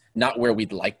 he's not where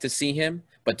we'd like to see him,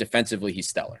 but defensively, he's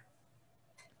stellar.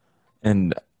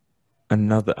 And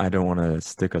another, I don't want to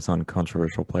stick us on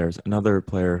controversial players. Another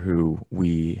player who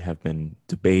we have been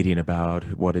debating about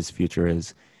what his future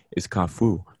is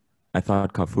Cafu. I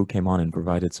thought Cafu came on and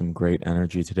provided some great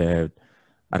energy today.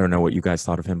 I don't know what you guys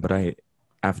thought of him, but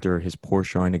after his poor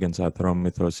showing against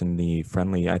Atromitos in the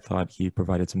friendly, I thought he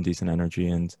provided some decent energy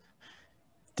and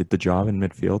did the job in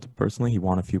midfield. Personally, he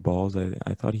won a few balls.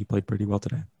 I thought he played pretty well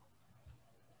today.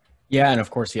 Yeah, and of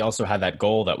course, he also had that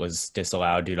goal that was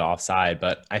disallowed due to offside.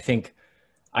 But I think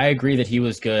I agree that he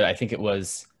was good.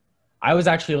 I was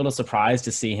actually a little surprised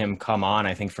to see him come on,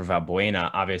 I think, for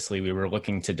Valbuena. Obviously, we were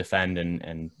looking to defend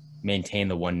and maintain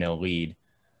the 1-0 lead.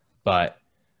 But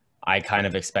I kind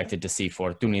of expected to see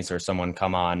Fortunis or someone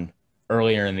come on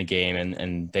earlier in the game,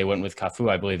 and they went with Cafu,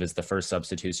 I believe, as the first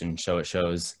substitution. So it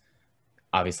shows,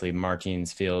 obviously,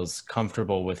 Martins feels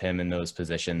comfortable with him in those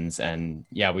positions. And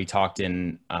yeah, we talked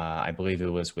I believe it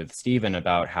was with Steven,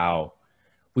 about how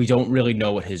we don't really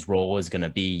know what his role is going to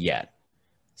be yet.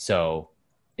 So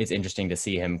it's interesting to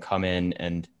see him come in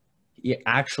and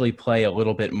actually play a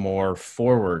little bit more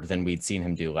forward than we'd seen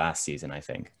him do last season, I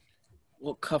think.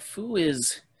 Well,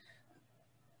 Cafu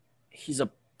he's a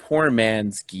poor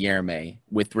man's Guilherme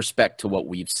with respect to what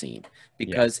we've seen,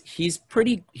 because he's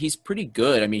pretty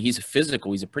good. I mean, he's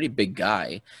physical. He's a pretty big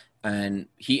guy, and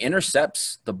he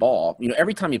intercepts the ball.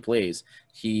 Every time he plays,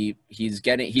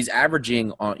 he's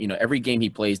averaging on, every game he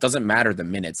plays, doesn't matter the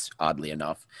minutes, oddly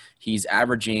enough, he's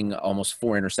averaging almost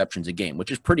 4 interceptions a game,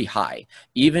 which is pretty high.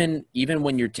 Even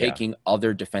when you're taking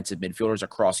other defensive midfielders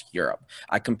across Europe.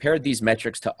 I compared these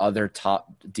metrics to other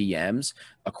top DMs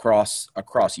across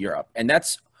Europe, and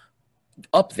that's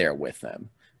up there with them.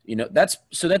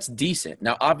 That's decent.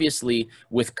 Now, obviously,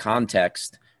 with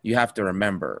context, you have to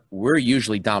remember, we're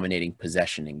usually dominating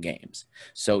possession in games.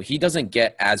 So he doesn't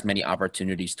get as many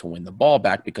opportunities to win the ball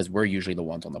back because we're usually the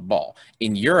ones on the ball.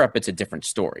 In Europe, it's a different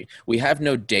story. We have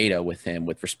no data with him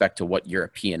with respect to what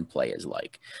European play is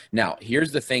like. Now,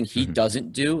 here's the thing he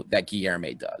doesn't do that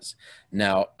Guilherme does.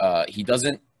 Now,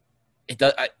 Guilherme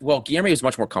is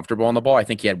much more comfortable on the ball. I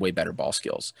think he had way better ball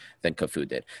skills than Cafu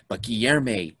did. But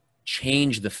Guilherme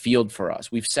changed the field for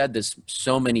us. We've said this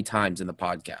so many times in the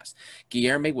podcast.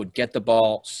 Guilherme would get the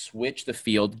ball, switch the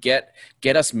field, get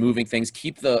us moving things,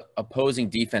 keep the opposing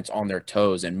defense on their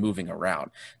toes and moving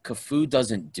around. Cafu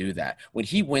doesn't do that. When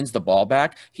he wins the ball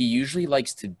back, he usually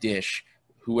likes to dish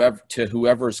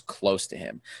whoever's close to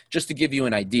him. Just to give you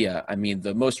an idea, I mean,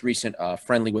 the most recent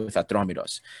friendly with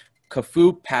Atromitos,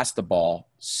 Cafu passed the ball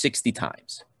 60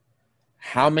 times.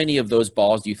 How many of those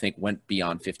balls do you think went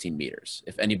beyond 15 meters,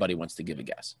 if anybody wants to give a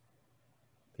guess?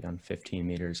 Beyond 15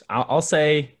 meters. I'll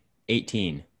say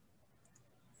 18.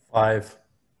 5.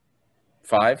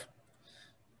 5?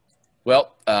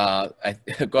 Well,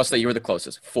 Costa, you were the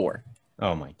closest. 4.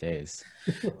 Oh, my days.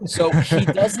 So he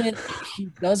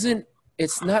doesn't,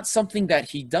 it's not something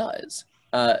that he does.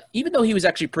 Even though he was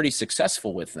actually pretty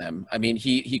successful with them. I mean,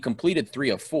 he completed 3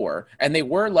 of 4, and they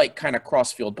were like kind of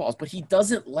cross-field balls, but he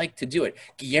doesn't like to do it.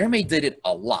 Guilherme did it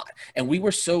a lot, and we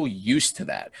were so used to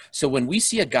that. So when we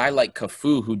see a guy like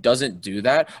Cafu who doesn't do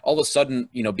that, all of a sudden,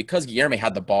 because Guilherme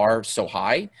had the bar so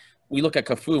high, we look at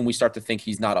Cafu and we start to think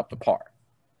he's not up to par.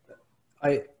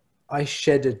 I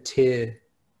shed a tear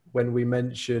when we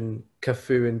mention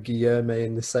Cafu and Guilherme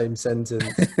in the same sentence.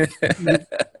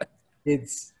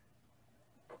 It's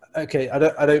okay. I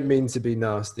don't mean to be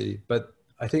nasty, but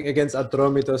I think against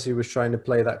Atromitos, he was trying to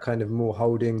play that kind of more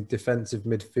holding defensive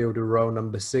midfielder role,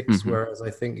 number 6, whereas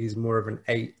I think he's more of an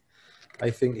 8. I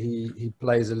think he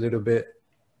plays a little bit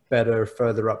better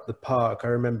further up the park. I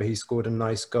remember he scored a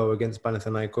nice goal against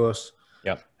Panathinaikos.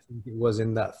 Yep. I think it was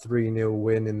in that 3-0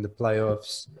 win in the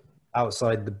playoffs,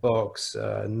 outside the box,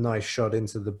 nice shot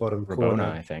into the bottom corner.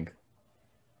 I think.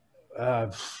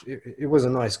 It was a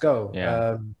nice goal.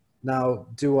 Yeah. Now,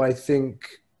 do I think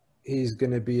he's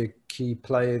going to be a key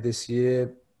player this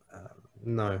year?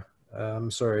 No, I'm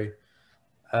sorry.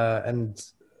 And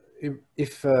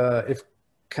if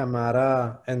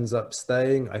Camara ends up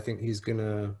staying, I think he's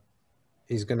gonna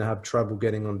have trouble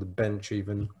getting on the bench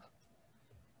even.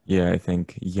 Yeah, I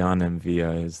think Jan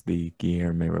Mvia is the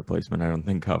Guilherme replacement. I don't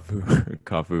think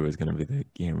Cafu is going to be the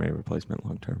Guilherme replacement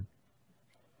long term.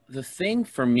 The thing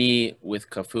for me with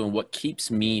Cafu and what keeps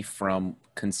me from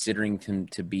considering him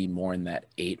to be more in that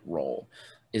 8 role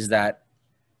is that,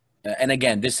 and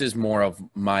again, this is more of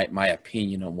my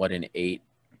opinion on what a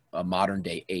modern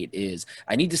day 8 is.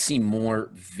 I need to see more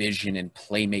vision and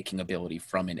playmaking ability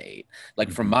from an 8.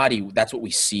 Like from Madi, that's what we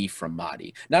see from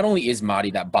Madi. Not only is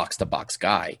Madi that box to box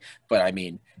guy, but I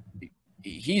mean,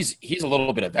 he's a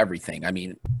little bit of everything. I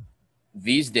mean,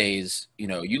 these days,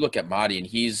 you look at Madi and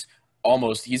he's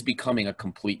becoming a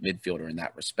complete midfielder in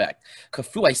that respect.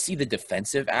 Cafu, I see the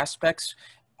defensive aspects.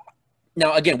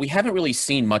 Now, again, we haven't really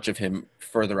seen much of him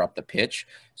further up the pitch,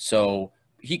 so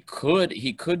he could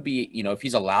be, if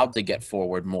he's allowed to get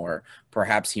forward more,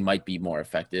 perhaps he might be more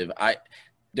effective.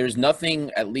 There's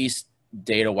nothing, at least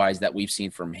data wise, that we've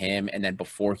seen from him, and then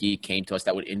before he came to us,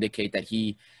 that would indicate that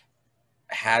he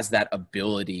has that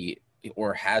ability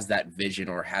or has that vision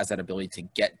or has that ability to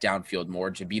get downfield more,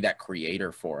 to be that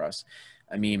creator for us.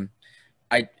 I mean,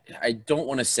 I don't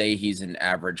want to say he's an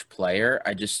average player.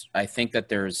 I think that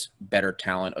there's better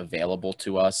talent available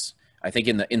to us. I think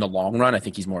in the long run, I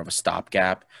think he's more of a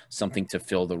stopgap, something to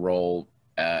fill the role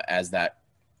as that,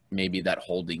 maybe that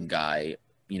holding guy,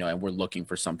 and we're looking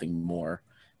for something more.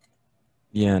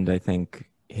 Yeah, and I think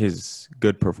his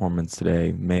good performance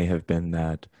today may have been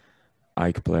that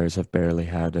AEK players have barely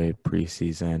had a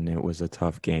preseason. It was a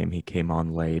tough game. He came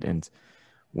on late, and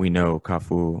we know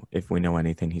Cafu, if we know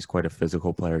anything, he's quite a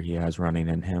physical player. He has running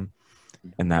in him,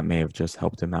 and that may have just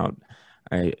helped him out.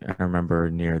 I remember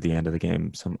near the end of the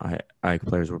game, some AEK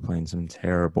players were playing some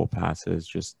terrible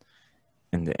passes,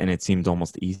 and it seemed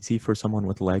almost easy for someone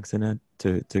with legs in it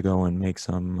to go and make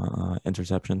some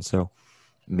interceptions. So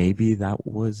maybe that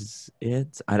was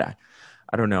it. I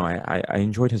don't know. I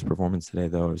enjoyed his performance today,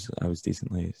 though. I was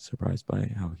decently surprised by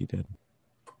how he did.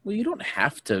 Well, you don't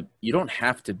have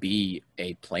to be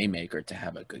a playmaker to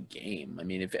have a good game. I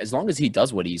mean, as long as he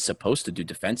does what he's supposed to do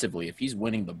defensively, if he's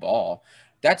winning the ball,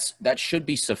 that should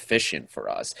be sufficient for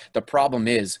us. The problem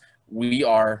is we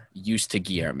are used to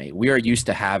Guilherme. We are used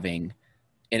to having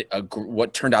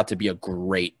what turned out to be a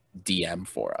great DM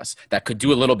for us that could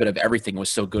do a little bit of everything,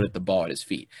 was so good at the ball at his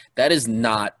feet. That is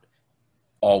not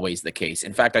always the case.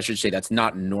 In fact, I should say that's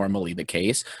not normally the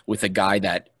case with a guy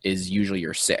that is usually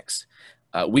your six.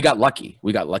 We got lucky.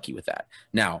 We got lucky with that.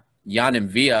 Now, Yann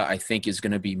M'Vila, I think, is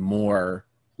going to be more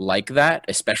like that,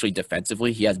 especially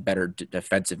defensively. He has better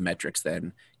defensive metrics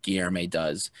than Guilherme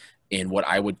does in what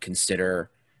I would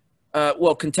consider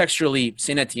contextually,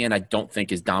 Saint Etienne, I don't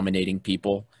think, is dominating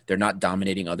people. They're not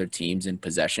dominating other teams in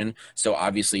possession. So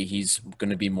obviously he's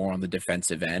going to be more on the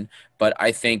defensive end. But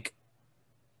I think,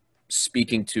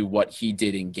 speaking to what he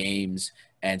did in games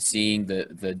and seeing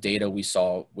the data we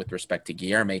saw with respect to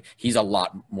Guilherme, he's a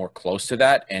lot more close to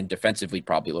that, and defensively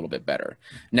probably a little bit better.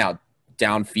 Now,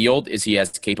 downfield, is he as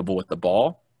capable with the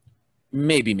ball?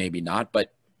 Maybe, maybe not,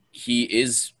 but he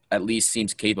is, at least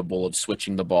seems capable of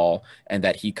switching the ball, and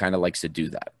that he kind of likes to do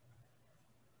that.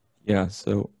 Yeah,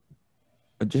 so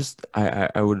I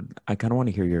kind of want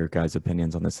to hear your guys'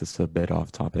 opinions on this. This is a bit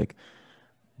off topic,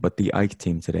 but the AEK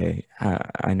team today,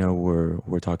 I know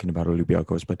we're talking about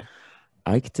Olympiacos, but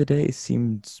AEK today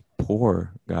seemed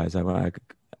poor, guys. I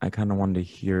kind of wanted to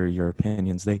hear your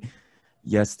opinions. They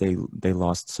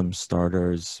lost some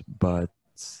starters, but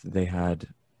they had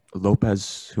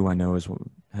Lopez, who I know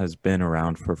has been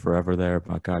around for forever there.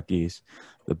 Bakakis,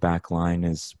 the back line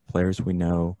is players we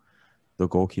know. The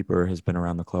goalkeeper has been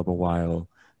around the club a while.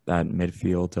 That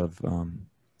midfield of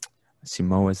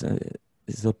Simo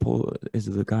is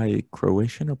the guy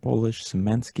Croatian or Polish?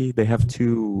 Semensky. They have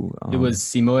two. It was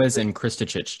Simoes and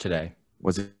Kristicic today.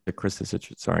 Was it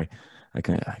Kristicic? Sorry, I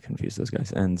confuse those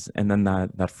guys. And then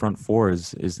that front four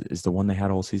is the one they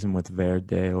had all season with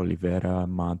Verde, Oliveira,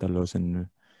 Madalos, and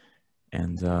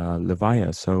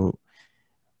Levaya. So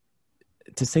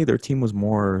to say their team was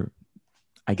more,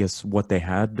 I guess, what they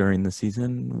had during the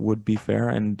season would be fair.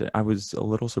 And I was a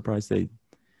little surprised they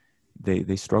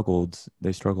struggled.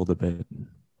 They struggled a bit.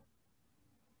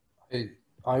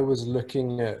 I was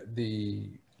looking at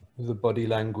the body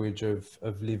language of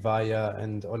Levaya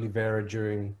and Oliveira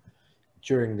during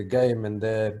the game, and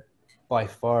they're by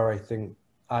far, I think,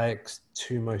 AEK's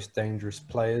two most dangerous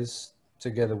players,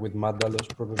 together with Madalos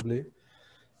probably.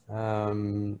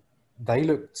 They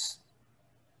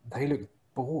looked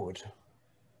bored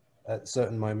at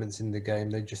certain moments in the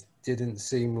game. They just didn't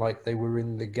seem like they were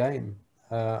in the game.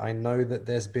 I know that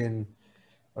there's been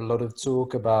a lot of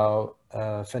talk about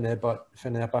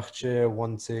Fenerbahce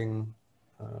wanting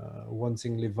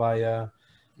Levaya.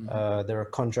 There are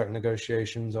contract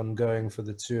negotiations ongoing for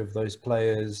the two of those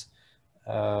players.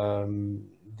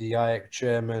 The AEK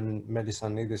chairman,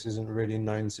 Melissanidis, isn't really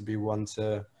known to be one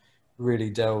to really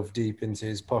delve deep into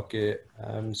his pocket.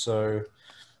 So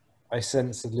I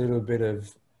sense a little bit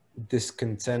of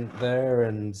discontent there.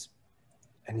 And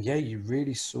yeah, you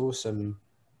really saw some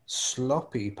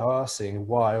sloppy passing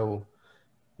while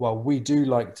we do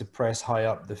like to press high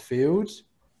up the field.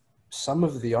 Some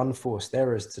of the unforced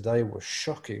errors today were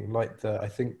shocking. Like I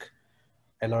think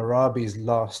El Arabi's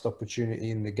last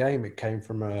opportunity in the game, it came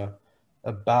from a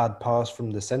bad pass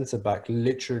from the centre back,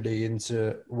 literally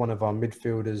into one of our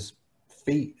midfielders'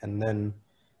 feet, and then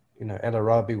El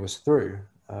Arabi was through.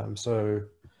 So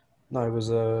no, it was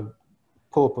a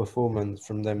poor performance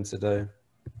from them today.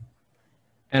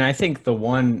 And I think the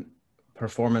one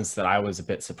performance that I was a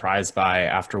bit surprised by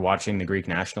after watching the Greek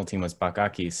national team was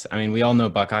Bakakis. I mean, we all know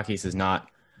Bakakis is not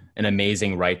an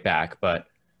amazing right back, but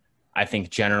I think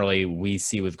generally we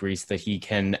see with Greece that he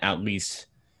can at least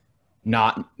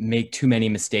not make too many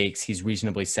mistakes. He's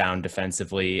reasonably sound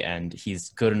defensively, and he's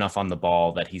good enough on the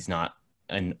ball that he's not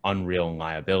an unreal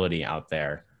liability out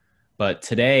there. But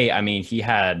today, I mean, he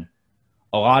had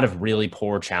a lot of really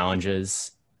poor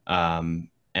challenges,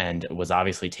 and was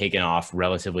obviously taken off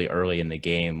relatively early in the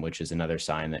game, which is another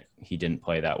sign that he didn't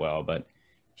play that well. But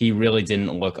he really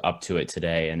didn't look up to it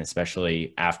today, and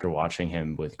especially after watching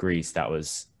him with Greece, that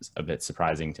was a bit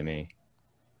surprising to me.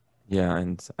 Yeah,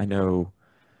 and I know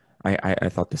I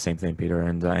thought the same thing, Peter,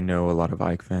 and I know a lot of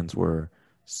AEK fans were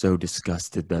so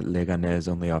disgusted that Leganes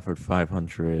only offered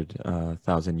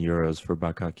 500,000 euros for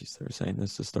Bakakis. They're saying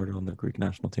this to start on the Greek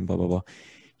national team, blah, blah, blah.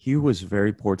 He was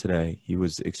very poor today. He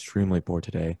was extremely poor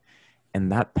today.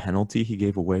 And that penalty he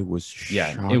gave away was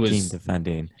shocking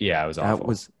defending. Yeah, it was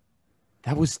awful.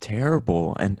 That was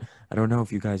terrible. And I don't know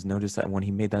if you guys noticed that when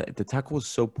he made that, the tackle was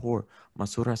so poor.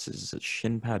 Masouras'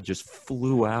 shin pad just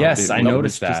flew out. Yes, I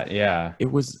noticed that. Yeah.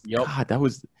 It was, God, that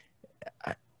was,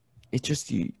 it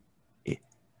just,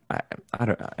 I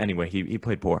don't know. Anyway, he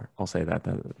played poor. I'll say that.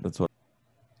 That's what.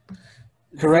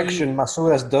 Correction,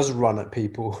 Masouras does run at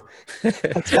people.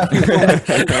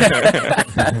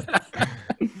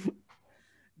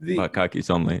 Bakakis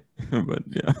only, but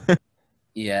yeah.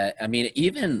 Yeah, I mean,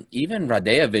 even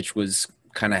Radejovic was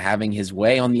kind of having his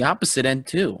way on the opposite end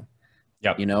too.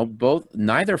 Yep.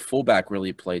 Neither fullback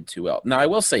really played too well. Now, I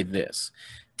will say this,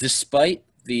 despite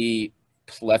the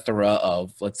plethora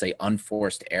of, let's say,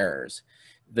 unforced errors,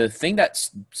 the thing that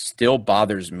still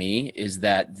bothers me is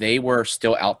that they were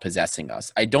still outpossessing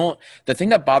us. The thing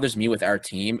that bothers me with our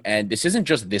team, and this isn't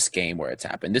just this game where it's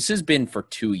happened, this has been for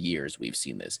 2 years we've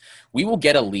seen this. We will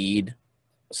get a lead,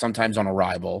 sometimes on a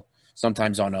rival,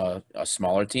 sometimes on a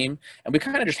smaller team, and we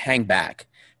kind of just hang back.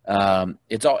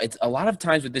 It's a lot of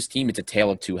times with this team, it's a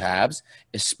tale of two halves,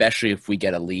 especially if we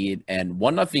get a lead. And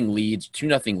 1-0 leads,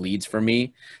 2-0 leads for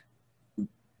me,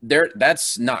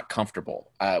 that's not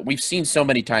comfortable. We've seen so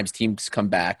many times teams come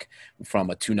back from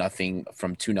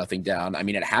 2-0 down. I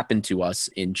mean, it happened to us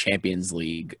in Champions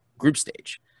League group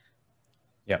stage.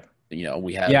 Yep.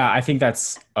 We have. Yeah, I think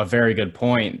that's a very good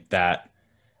point. And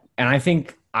I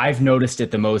think I've noticed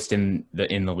it the most in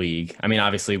the league. I mean,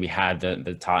 obviously we had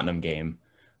the Tottenham game,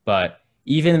 but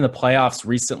even in the playoffs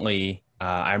recently,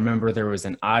 I remember there was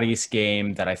an Aris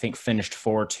game that I think finished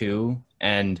 4-2.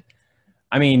 And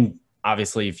I mean,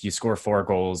 obviously if you score 4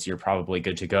 goals, you're probably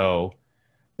good to go.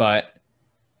 But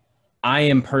I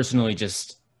am personally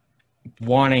just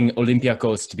wanting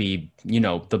Olympiacos to be,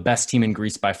 the best team in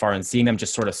Greece by far, and seeing them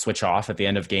just sort of switch off at the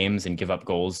end of games and give up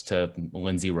goals to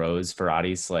Lindsay Rose for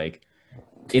Aris.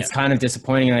 It's kind of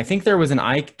disappointing. And I think there was an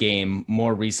AEK game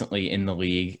more recently in the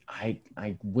league. I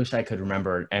wish I could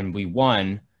remember. And we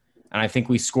won. And I think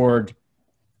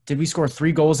did we score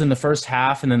 3 goals in the first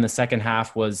half? And then the second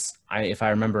half was, if I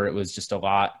remember, it was just a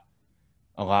lot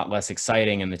less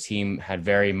exciting. And the team had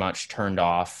very much turned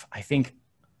off. I think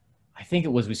it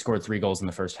was we scored 3 goals in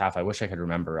the first half. I wish I could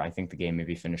remember. I think the game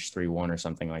maybe finished 3-1 or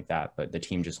something like that. But the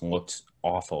team just looked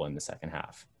awful in the second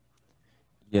half.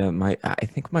 Yeah, I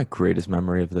think my greatest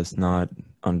memory of this, not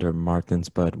under Martins,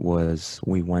 but was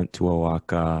we went to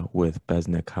Oaxaca with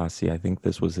Besnik Hassi. I think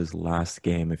this was his last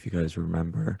game, if you guys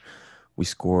remember. We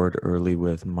scored early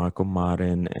with Marco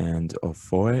Marin and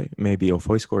Ofoe. Maybe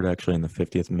Ofoe scored actually in the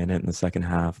 50th minute in the second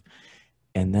half.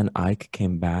 And then AEK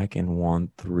came back and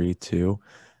won 3-2.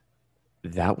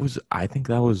 I think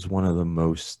that was one of the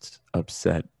most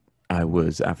upset I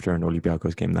was after an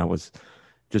Olympiacos game.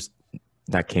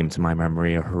 That came to my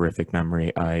memory, a horrific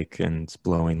memory, AEK and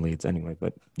blowing leads anyway.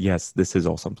 But yes, this is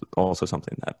also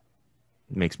something that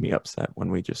makes me upset when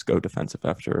we just go defensive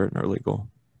after an early goal.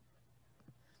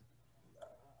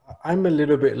 I'm a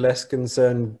little bit less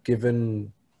concerned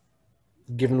given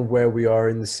where we are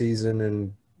in the season,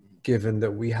 and given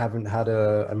that we haven't had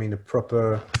a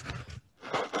proper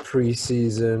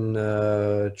pre-season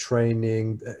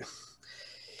training.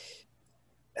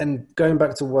 And going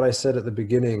back to what I said at the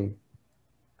beginning,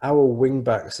 our wing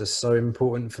backs are so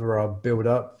important for our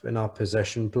build-up and our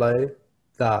possession play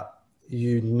that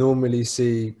you normally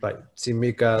see like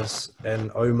Tsimikas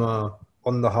and Omar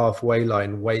on the halfway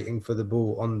line waiting for the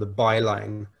ball on the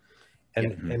byline.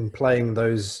 and playing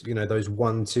those, those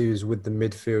 1-2s with the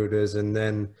midfielders, and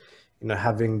then,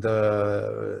 having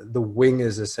the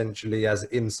wingers essentially as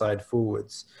inside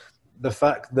forwards. The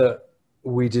fact that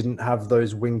we didn't have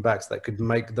those wing backs that could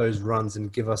make those runs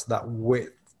and give us that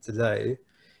width today,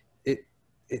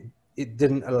 it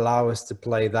didn't allow us to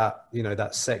play that,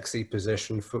 that sexy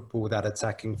possession football, that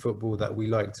attacking football that we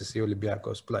like to see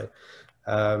Olympiacos play.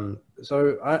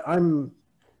 So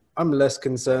I'm less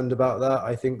concerned about that.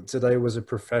 I think today was a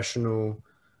professional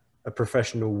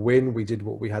win. We did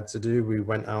what we had to do. We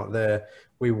went out there.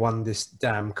 We won this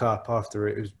damn cup after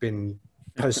it has been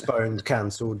postponed,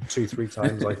 cancelled 2-3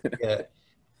 times, I forget.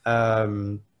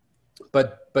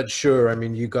 But sure, I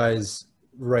mean, you guys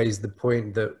raised the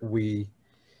point that we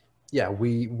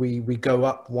go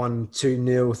up 1-2-0,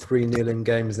 3-0 in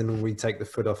games, and then we take the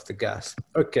foot off the gas.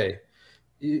 Okay.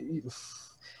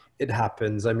 It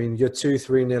happens. I mean, you're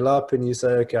 2-3-0 up and you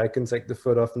say, okay, I can take the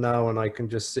foot off now and I can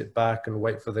just sit back and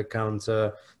wait for the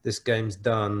counter. This game's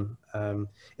done.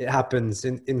 It happens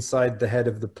inside the head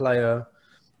of the player.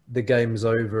 The game's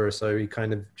over. So he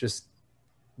kind of just,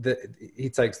 he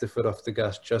takes the foot off the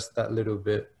gas just that little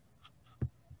bit.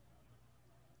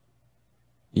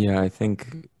 Yeah, I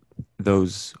think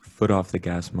those foot off the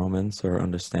gas moments are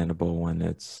understandable when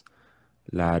it's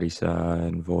Larissa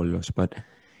and Volos. But,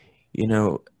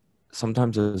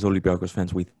 sometimes as Olympiacos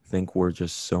fans, we think we're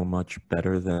just so much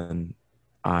better than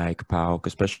AEK, PAOK,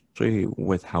 especially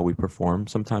with how we perform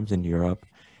sometimes in Europe.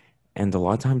 And a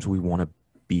lot of times we want to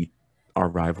beat our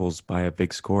rivals by a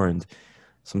big score. And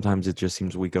sometimes it just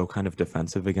seems we go kind of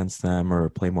defensive against them or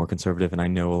play more conservative. And I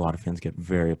know a lot of fans get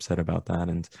very upset about that.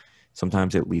 And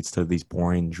sometimes it leads to these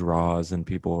boring draws and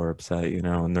people are upset,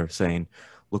 and they're saying,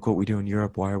 look what we do in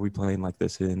Europe. Why are we playing like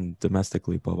this in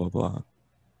domestically, blah, blah, blah.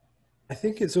 I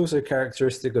think it's also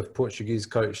characteristic of Portuguese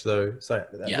coach, though. So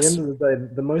at the end of the day,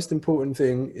 the most important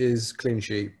thing is clean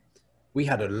sheet. We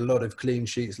had a lot of clean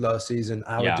sheets last season.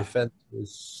 Our defense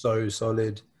was so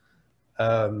solid.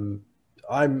 I'm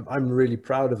really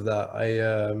proud of that.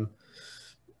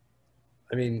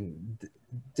 I mean,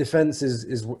 defense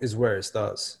is where it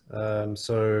starts.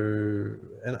 So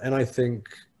I think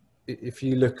if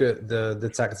you look at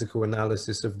the tactical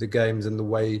analysis of the games and the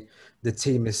way the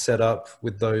team is set up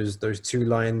with those two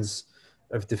lines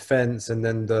of defense, and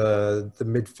then the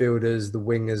midfielders, the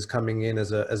wingers coming in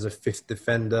as a fifth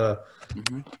defender,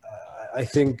 I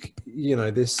think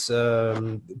this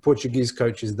Portuguese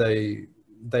coaches, they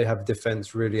have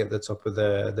defense really at the top of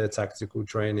their tactical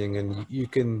training, and you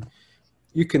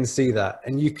can see that,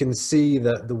 and you can see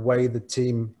that the way the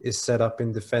team is set up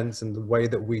in defense and the way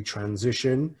that we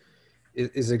transition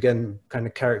is again kind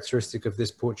of characteristic of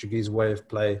this Portuguese way of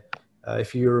play.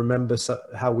 If you remember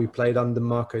how we played under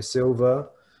Marco Silva,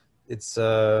 it's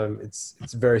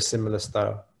very similar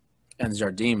style. And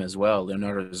Jardim as well,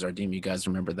 Leonardo Jardim, you guys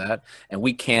remember that? And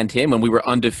we canned him when we were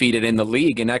undefeated in the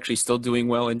league and actually still doing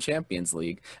well in Champions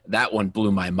League. That one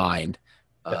blew my mind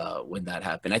when that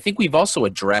happened. I think we've also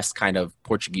addressed kind of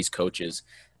Portuguese coaches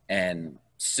and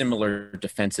similar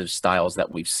defensive styles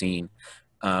that we've seen.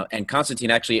 And Constantine,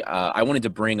 actually, I wanted to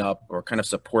bring up or kind of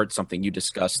support something you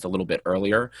discussed a little bit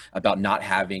earlier about not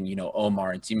having,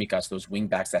 Omar and Tsimikas, those wing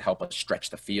backs that help us stretch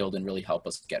the field and really help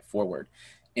us get forward.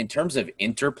 In terms of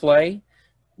interplay,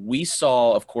 we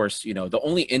saw, of course, the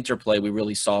only interplay we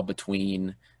really saw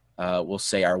between, we'll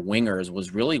say, our wingers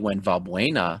was really when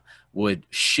Valbuena would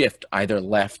shift either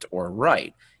left or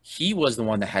right. He was the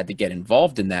one that had to get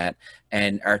involved in that.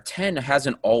 And our 10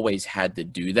 hasn't always had to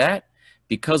do that,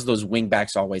 because those wing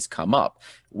backs always come up.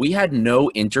 We had no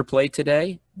interplay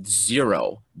today,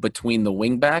 zero, between the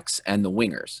wing backs and the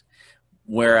wingers.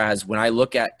 Whereas when I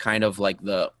look at kind of like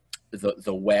the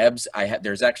webs,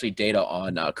 there's actually data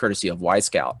on courtesy of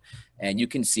Yscout, and you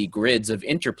can see grids of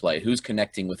interplay, who's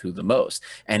connecting with who the most.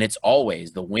 And it's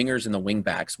always the wingers and the wing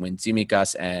backs when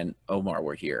Tsimikas and Omar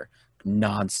were here.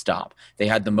 Nonstop. They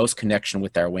had the most connection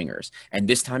with their wingers. And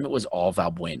this time it was all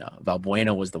Valbuena.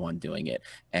 Valbuena was the one doing it.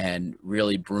 And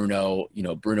really Bruno and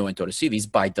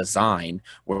Tordesillas, by design,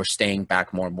 were staying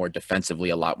back more and more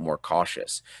defensively, a lot more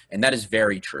cautious. And that is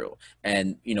very true.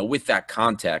 And, with that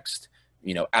context,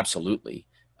 absolutely,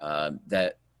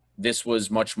 that this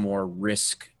was much more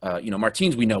risk.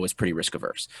 Martins, we know, is pretty risk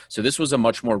averse. So this was a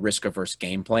much more risk averse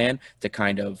game plan to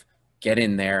kind of get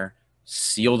in there,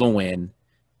 seal the win,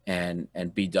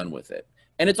 and be done with it.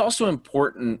 And it's also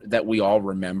important that we all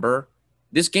remember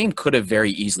this game could have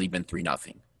very easily been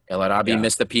 3-0. El Arabi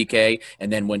missed the PK,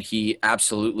 and then when he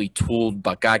absolutely tooled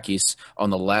Bakakis on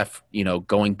the left,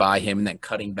 going by him and then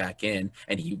cutting back in,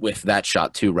 and he whiffed that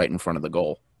shot too right in front of the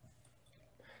goal.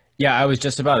 Yeah, I was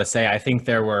just about to say, I think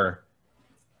there were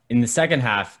in the second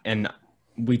half, and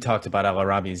we talked about El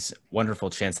Arabi's wonderful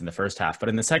chance in the first half, but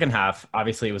in the second half,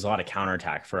 obviously it was a lot of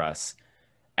counterattack for us.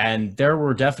 And there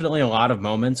were definitely a lot of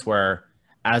moments where,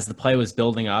 as the play was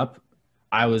building up,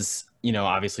 I was,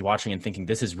 obviously watching and thinking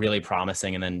this is really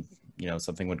promising. And then,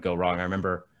 something would go wrong. I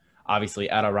remember obviously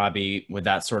El Arabi with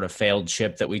that sort of failed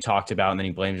chip that we talked about, and then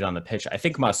he blamed it on the pitch. I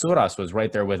think Masouras was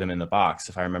right there with him in the box,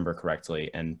 if I remember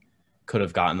correctly, and could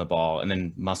have gotten the ball. And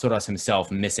then Masouras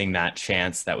himself missing that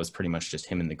chance that was pretty much just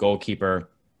him and the goalkeeper.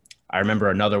 I remember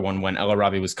another one when El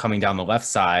Arabi was coming down the left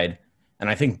side, and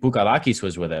I think Bouchalakis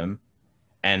was with him.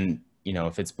 And,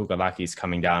 if it's Bouchalakis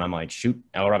coming down, I'm like, shoot,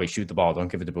 El Arabi, shoot the ball.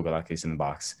 Don't give it to Bouchalakis in the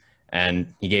box.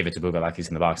 And he gave it to Bouchalakis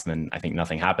in the box, and then I think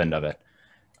nothing happened of it.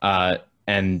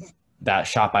 And that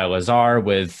shot by Lazar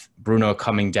with Bruno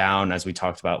coming down, as we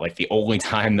talked about, like the only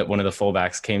time that one of the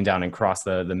fullbacks came down and crossed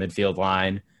the midfield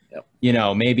line.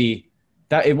 Yep. Maybe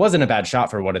that it wasn't a bad shot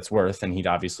for what it's worth, and he'd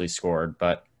obviously scored.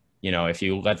 But, if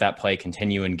you let that play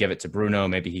continue and give it to Bruno,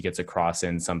 maybe he gets a cross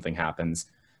in, something happens.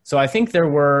 So I think there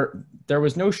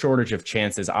was no shortage of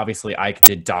chances. Obviously, Ike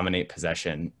did dominate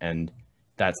possession, and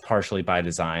that's partially by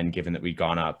design, given that we'd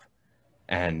gone up.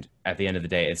 And at the end of the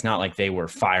day, it's not like they were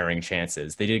firing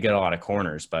chances. They did get a lot of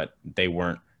corners, but they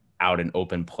weren't out in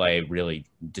open play really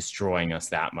destroying us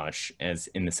that much, as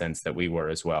in the sense that we were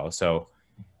as well. So,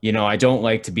 I don't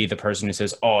like to be the person who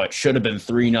says, oh, it should have been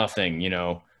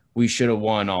 3-0, we should have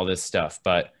won all this stuff.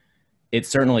 But it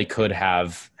certainly could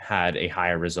have had a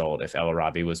higher result if El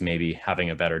Arabi was maybe having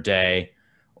a better day,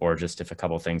 or just if a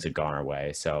couple of things had gone our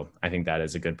way. So I think that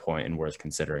is a good point and worth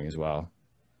considering as well.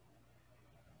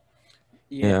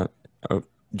 Yeah.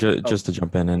 Just to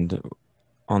jump in, and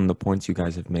on the points you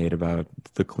guys have made about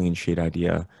the clean sheet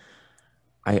idea,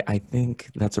 I think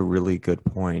that's a really good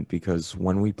point, because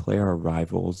when we play our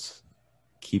rivals,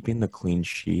 keeping the clean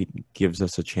sheet gives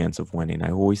us a chance of winning. I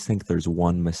always think there's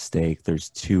one mistake, there's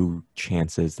two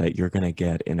chances that you're going to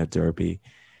get in a derby.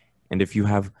 And if you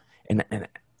have, and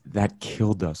that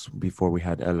killed us before we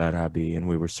had El Arabi and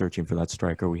we were searching for that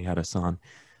striker, we had Hassan.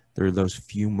 There are those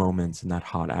few moments in that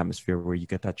hot atmosphere where you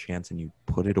get that chance and you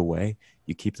put it away,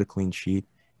 you keep the clean sheet,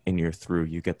 and you're through,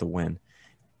 you get the win.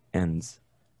 And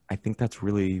I think that's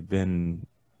really been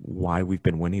why we've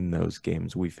been winning those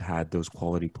games. We've had those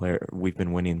quality players. We've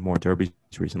been winning more derbies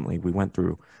recently. We went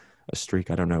through a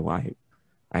streak. I don't know. I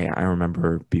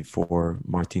remember before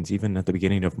Martin's, even at the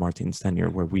beginning of Martin's tenure,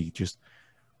 where we just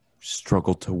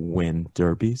struggled to win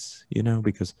derbies,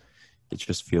 because it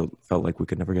just felt like we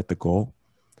could never get the goal.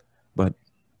 But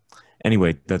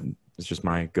anyway, that is just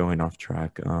my going off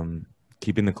track.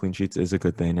 Keeping the clean sheets is a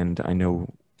good thing, and I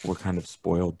know we're kind of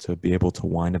spoiled to be able to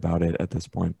whine about it at this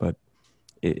point, but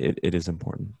it is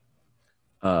important.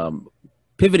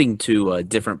 Pivoting to a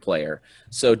different player.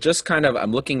 So just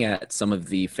I'm looking at some of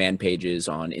the fan pages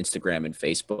on Instagram and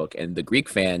Facebook, and the Greek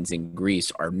fans in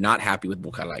Greece are not happy with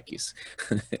Bouchalakis.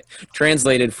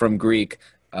 Translated from Greek,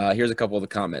 here's a couple of the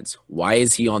comments. Why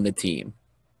is he on the team?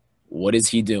 What is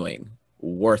he doing?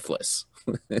 Worthless.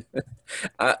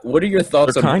 What are your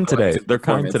thoughts on kind today? They're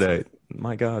kind today.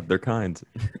 My God, they're kind.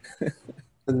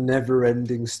 The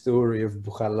never-ending story of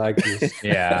Bouchalakis.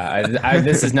 Yeah,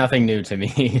 this is nothing new to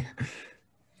me.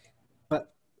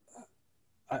 But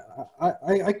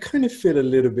I kind of feel a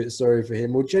little bit sorry for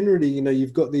him. Well, generally,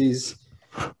 you've got these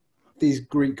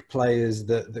Greek players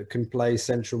that can play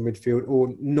central midfield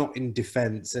or not in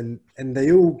defence, and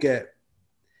they all get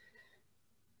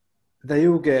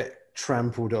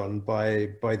trampled on by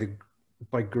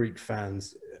Greek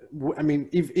fans. I mean,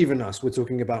 even us, we're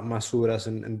talking about Masouras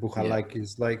and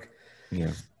Bouchalakis.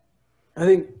 Yeah. I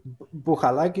think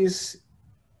Bouchalakis,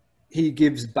 he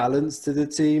gives balance to the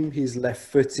team. He's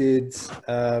left-footed.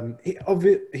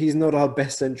 He's not our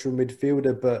best central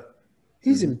midfielder, but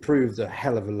he's improved a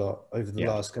hell of a lot over the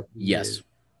last couple of years.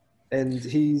 And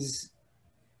he's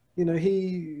another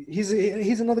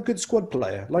good squad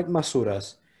player, like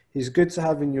Masouras. He's good to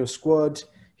have in your squad.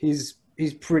 He's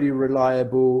pretty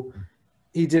reliable.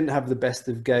 He didn't have the best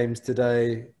of games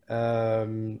today.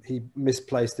 He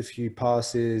misplaced a few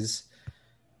passes,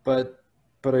 but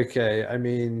okay. I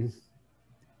mean,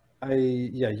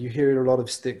 you hear a lot of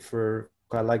stick for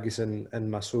Kalagis and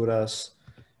Masouras,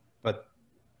 but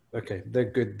okay,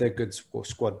 they're good. They're good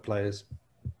squad players.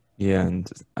 Yeah, and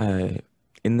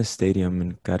in the stadium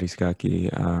in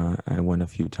Kariskaki, I went a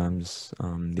few times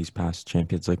these past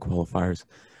Champions League qualifiers.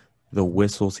 The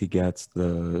whistles he gets,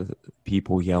 the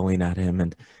people yelling at him,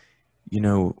 and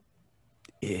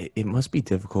it must be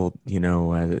difficult.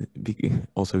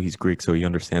 Also, he's Greek, so he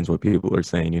understands what people are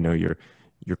saying. You're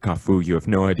you're Cafu. You have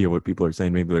no idea what people are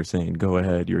saying. Maybe they're saying, "Go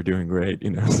ahead, you're doing great,"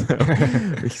 you know.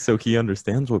 So he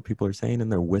understands what people are saying,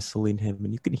 and they're whistling him,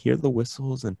 and you can hear the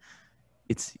whistles, and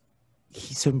it's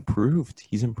he's improved.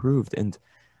 He's improved, and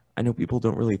I know people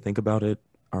don't really think about it.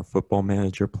 Our Football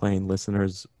Manager playing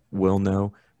listeners will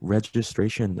know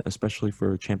registration, especially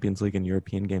for Champions League and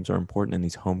European games, are important, and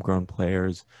these homegrown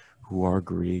players who are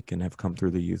Greek and have come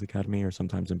through the youth academy are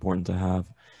sometimes important to have.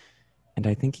 And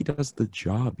I think he does the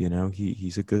job, you know.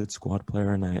 He's a good squad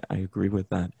player, and I agree with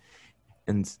that.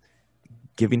 And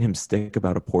giving him stick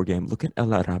about a poor game. Look at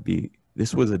El Arabi.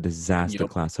 This was a disaster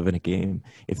class of a game.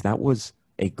 If that was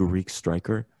a Greek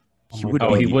striker, he would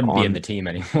he wouldn't be in the team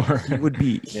anymore. He would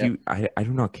be I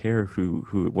do not care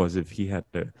who it was. If he had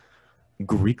a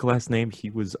Greek last name, he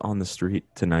was on the street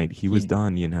tonight. He was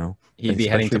done, you know. He'd be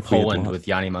heading to Poland with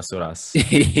Yanni Masouras.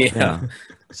 Yeah.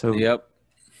 So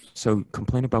So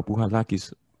complain about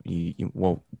Bouchalakis.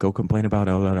 Well, go complain about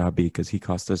El Arabi because he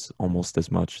cost us almost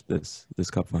as much this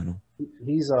cup final.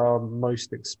 He's our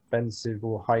most expensive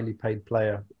or highly paid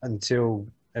player until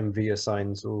Envia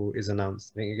signs or is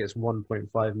announced. I think he gets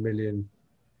 1.5 million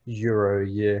euro a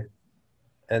year.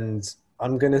 And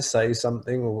I'm going to say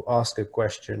something or ask a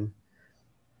question.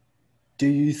 Do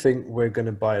you think we're going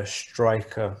to buy a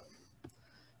striker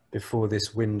before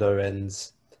this window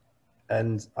ends?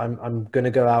 And I'm going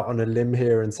to go out on a limb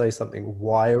here and say something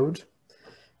wild.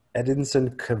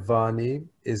 Edinson Cavani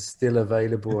is still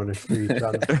available on a free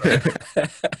transfer.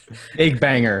 Big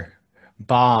banger.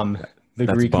 Bomb.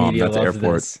 That's Greek bomb. Media loves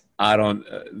this. I don't.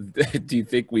 Do you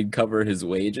think we'd cover his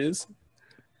wages?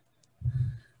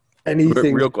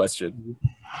 Anything. Real question.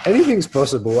 Anything's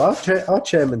possible. Our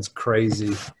chairman's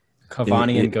crazy.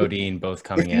 Cavani and Godin both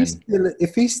coming in.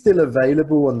 If he's still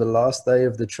available on the last day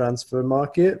of the transfer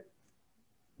market,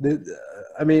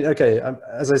 I mean, okay.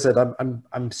 As I said,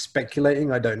 I'm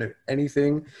speculating. I don't know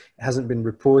anything. It hasn't been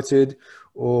reported,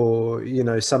 or you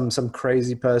know, some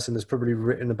crazy person has probably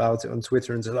written about it on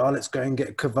Twitter and said, "Oh, let's go and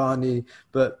get Cavani."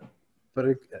 But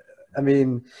I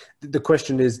mean, the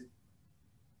question is,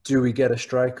 do we get a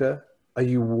striker? Are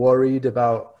you worried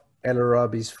about El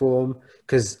Arabi's form?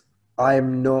 Because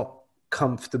I'm not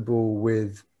comfortable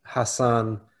with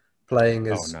Hassan playing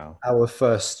as our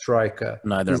first striker.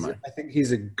 Neither am I. I think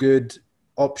he's a good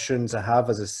option to have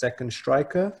as a second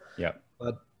striker. Yeah.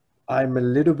 But I'm a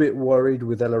little bit worried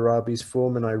with El Arabi's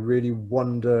form, and I really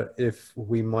wonder if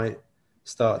we might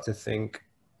start to think,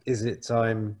 is it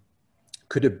time?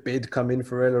 Could a bid come in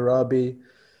for El Arabi?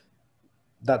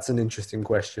 That's an interesting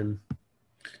question.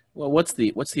 Well, what's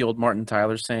the old Martin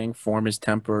Tyler saying? Form is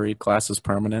temporary, class is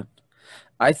permanent.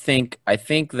 I think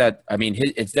that, I mean,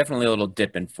 it's definitely a little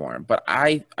dip in form, but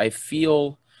I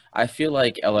feel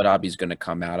like El Arabi is going to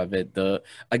come out of it. The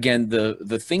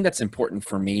thing that's important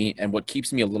for me and what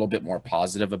keeps me a little bit more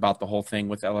positive about the whole thing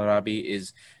with El Arabi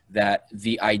is that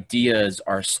the ideas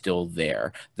are still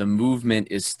there. The movement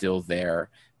is still there.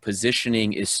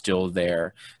 Positioning is still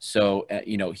there. So,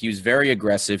 you know, he was very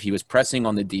aggressive. He was pressing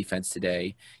on the defense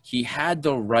today. He had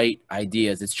the right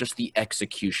ideas. It's just the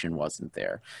execution wasn't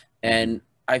there. And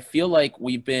I feel like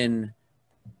we've been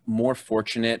more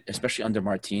fortunate, especially under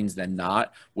Martins, than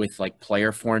not with like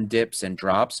player form dips and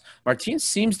drops. Martins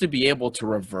seems to be able to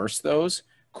reverse those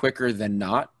quicker than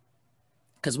not,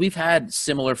 because we've had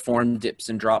similar form dips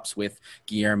and drops with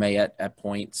Guilherme at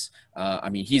points. I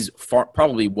mean, he's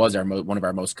probably was one of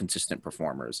our most consistent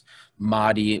performers.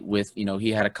 Madi with, you know,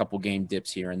 he had a couple game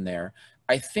dips here and there.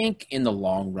 I think in the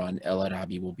long run, El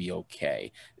Arabi will be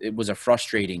okay. It was a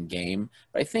frustrating game,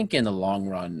 but I think in the long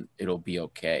run, it'll be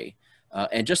okay.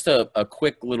 And just a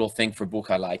quick little thing for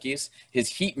Bouchalakis, his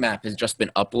heat map has just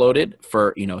been uploaded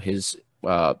for, you know, his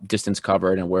distance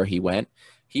covered and where he went.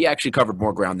 He actually covered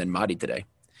more ground than Madi today.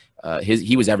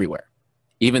 He was everywhere,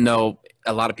 even though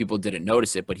a lot of people didn't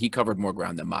notice it, but he covered more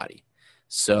ground than Madi.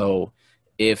 So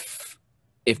if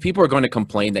people are going to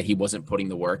complain that he wasn't putting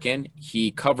the work in,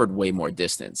 he covered way more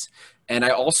distance. And I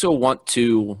also want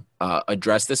to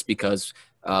address this because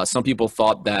some people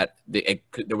thought that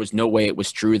there was no way it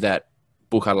was true that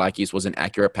Bouchalakis was an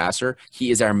accurate passer.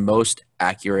 He is our most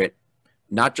accurate,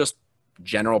 not just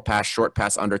general pass, short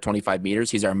pass under 25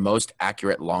 meters. He's our most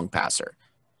accurate long passer.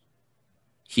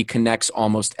 He connects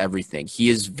almost everything. He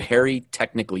is very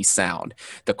technically sound.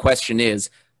 The question is,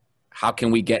 how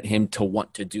can we get him to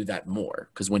want to do that more?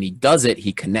 Because when he does it,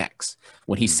 he connects.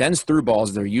 When he sends through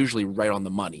balls, they're usually right on the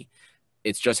money.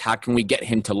 It's just how can we get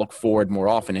him to look forward more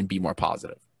often and be more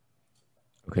positive?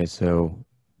 Okay, so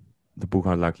the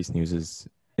Bouchalakis news is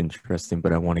interesting,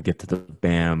 but I want to get to the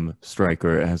BAM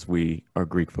striker as we are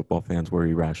Greek football fans. We're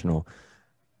irrational.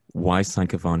 Why sign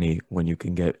Cavani when you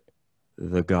can get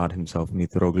the god himself,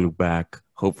 Mitroglou, back,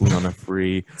 hopefully on a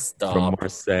free from Stop.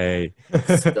 Marseille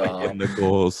Stop. in the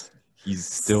goals. He's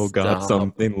still got Stop.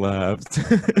 something left.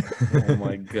 Oh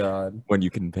my God. When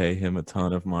you can pay him a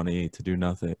ton of money to do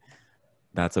nothing.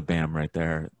 That's a bam right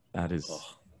there. That is, Oh.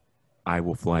 I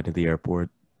will fly to the airport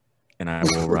and I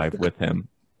will arrive with him.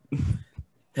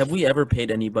 Have we ever paid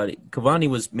anybody? Cavani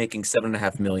was making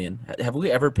 $7.5 million. Have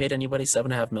we ever paid anybody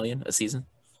 $7.5 million a season?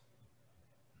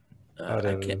 I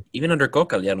don't know. Even under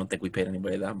Kokali, I don't think we paid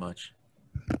anybody that much.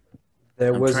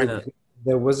 There I'm was trying a to-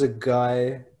 there was a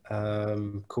guy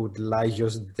called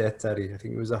Lajos Detari. I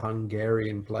think he was a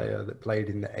Hungarian player that played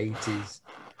in the 80s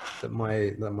that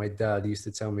my dad used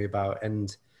to tell me about.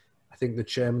 And I think the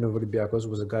chairman of Olympiacos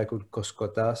was a guy called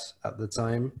Koskotas at the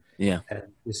time. Yeah. And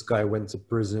this guy went to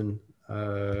prison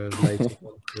later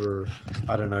on for,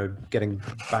 I don't know, getting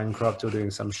bankrupt or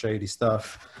doing some shady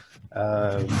stuff.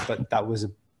 But that was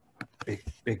a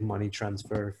big money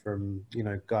transfer from,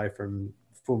 guy from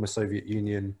former Soviet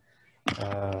Union.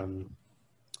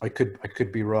 I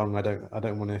could be wrong. I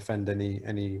don't want to offend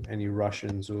any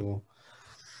Russians or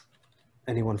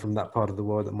anyone from that part of the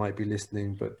world that might be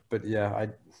listening. But yeah,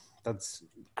 that's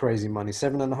crazy money.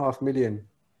 7.5 million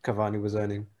Cavani was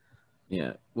earning.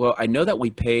 Yeah. Well, I know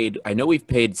we've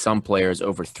paid some players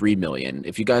over 3 million.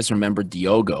 If you guys remember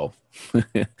Diogo,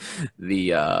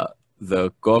 the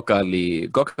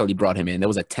Kokali brought him in. There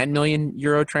was a 10 million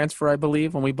euro transfer, I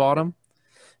believe, when we bought him,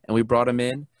 and we brought him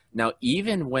in. Now,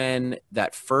 even when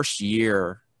that first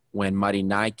year when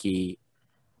Marinaki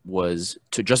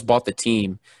just bought the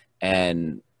team,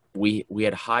 and we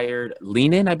had hired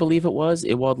Lenin, I believe it was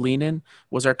Ewald Lenin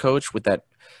was our coach with that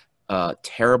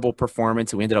terrible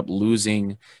performance. We ended up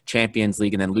losing Champions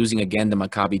League and then losing again to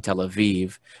Maccabi Tel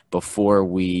Aviv before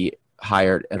we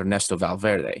hired Ernesto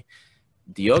Valverde.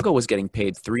 Diogo was getting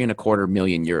paid 3.25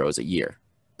 million euros a year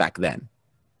back then.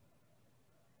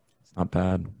 It's not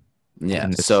bad. Yeah,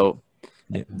 And so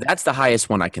yeah. that's the highest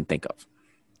one I can think of.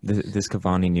 This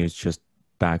Cavani news just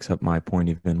backs up my point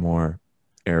even more.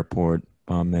 Airport,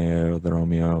 Bame, the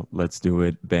Romeo, let's do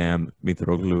it. Bam,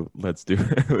 Mitroglou, let's do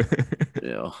it.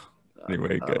 Yeah.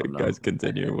 Anyway, I don't know. guys,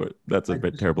 continue. That's a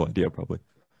bit terrible idea, probably.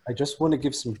 I just want to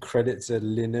give some credit to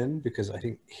Linen because I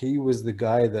think he was the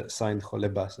guy that signed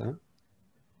Holebas. Huh?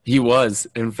 He was,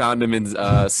 and found him in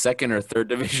second or third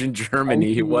division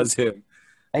Germany. He was him.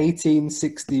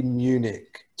 1860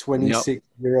 Munich,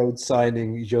 26-year-old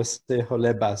signing Jose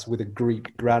Holebas with a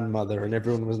Greek grandmother, and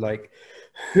everyone was like,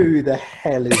 "Who the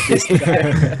hell is this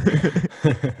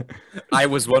guy?" I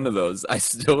was one of those. I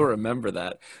still remember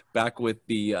that back when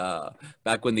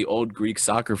the old Greek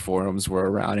soccer forums were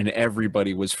around and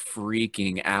everybody was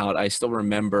freaking out. I still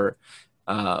remember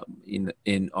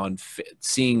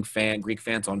seeing Greek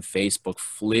fans on Facebook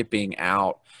flipping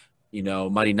out.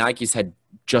 Marinakis had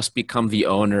just become the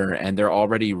owner and they're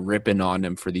already ripping on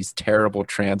him for these terrible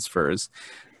transfers.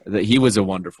 That he was a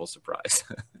wonderful surprise.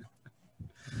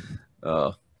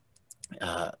 Who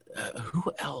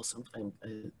else?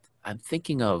 I'm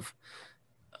thinking of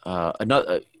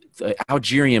another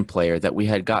Algerian player that we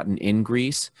had gotten in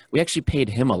Greece. We actually paid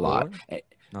him a lot.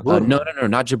 No,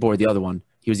 not Jabor, the other one.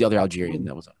 He was the other Algerian.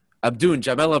 That was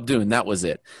Jamel Abdoun. That was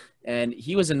it. And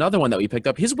he was another one that we picked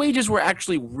up. His wages were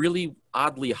actually really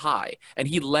oddly high, and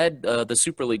he led the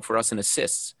Super League for us in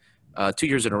assists 2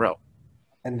 years in a row.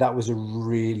 And that was a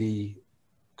really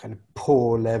kind of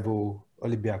poor level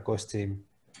Olympiacos team.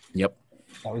 Yep.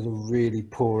 That was a really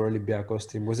poor Olympiacos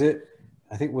team. Was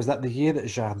that the year that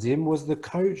Jardim was the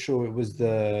coach, or it was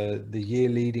the year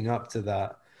leading up to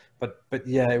that? But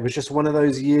yeah, it was just one of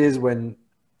those years when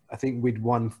I think we'd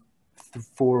won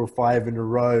 4 or 5 in a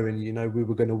row, and we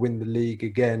were going to win the league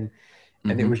again,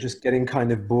 and it was just getting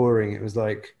kind of boring. It was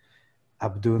like,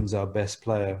 Abdoun's our best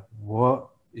player. What?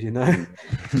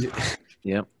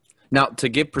 Yep. Now, to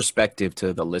give perspective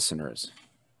to the listeners,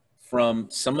 from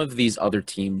some of these other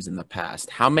teams in the past,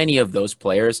 how many of those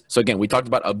players, so again, we talked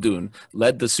about Abdoun,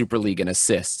 led the Super League in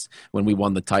assists when we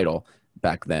won the title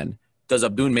back then. Does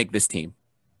Abdoun make this team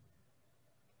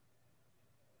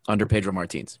under Pedro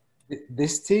Martins?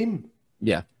 This team?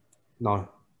 Yeah. No.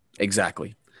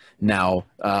 Exactly. Now,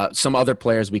 some other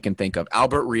players we can think of.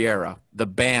 Albert Riera,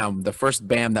 the first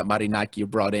BAM that Marinaki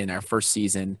brought in our first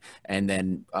season and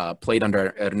then played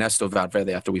under Ernesto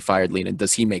Valverde after we fired Lenin.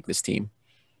 Does he make this team?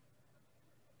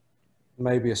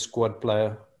 Maybe a squad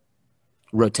player.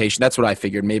 Rotation. That's what I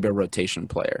figured. Maybe a rotation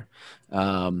player.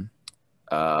 Joel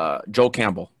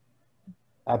Campbell.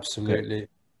 Absolutely.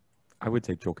 I would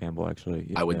take Joel Campbell,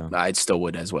 actually. I would. Yeah. I still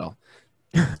would as well.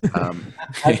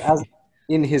 As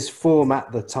in his form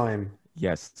at the time.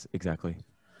 Yes, exactly.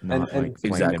 Not And like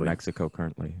playing exactly. in Mexico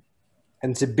currently.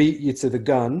 And to beat you to the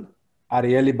gun,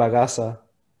 Arieli Bagasa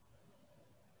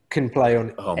can play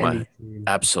on Oh any my, team.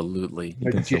 absolutely, He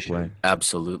can still play.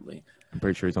 absolutely. I'm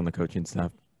pretty sure he's on the coaching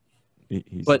staff.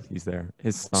 But- He's there.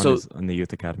 His son so- is in the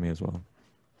youth academy as well.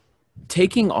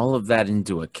 Taking all of that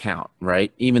into account,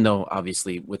 right? Even though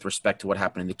obviously with respect to what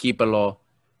happened in the Kipalo,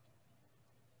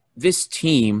 this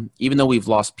team, even though we've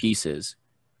lost pieces,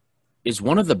 is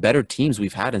one of the better teams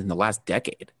we've had in the last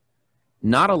decade.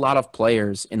 Not a lot of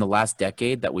players in the last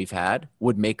decade that we've had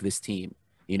would make this team.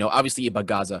 You know, obviously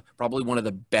Ibagaza, probably one of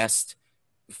the best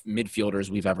midfielders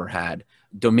we've ever had.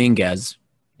 Dominguez,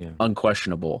 Yeah.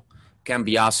 unquestionable.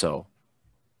 Cambiaso,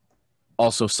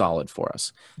 also solid for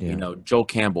us. Yeah. You know, Joe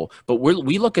Campbell. But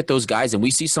we look at those guys and we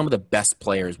see some of the best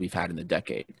players we've had in the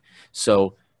decade.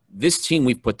 So this team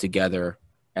we've put together,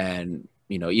 and,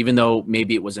 you know, even though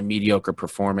maybe it was a mediocre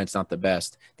performance, not the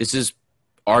best, this is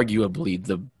arguably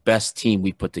the best team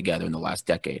we put together in the last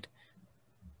decade.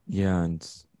 Yeah, and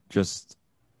just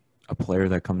a player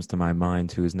that comes to my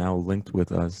mind who is now linked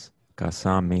with us,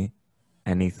 Kasami.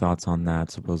 Any thoughts on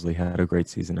that? Supposedly had a great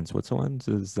season in Switzerland.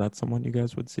 Is that someone you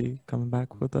guys would see coming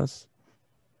back with us?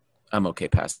 I'm okay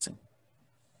passing.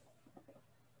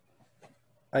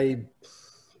 I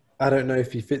don't know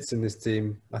if he fits in this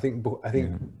team. I think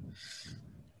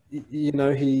you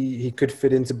know, he could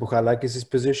fit into Bukhalakis'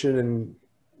 position and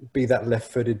be that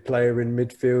left-footed player in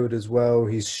midfield as well.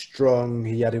 He's strong.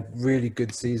 He had a really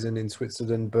good season in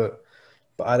Switzerland, but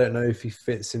I don't know if he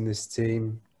fits in this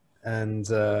team. And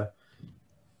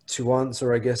to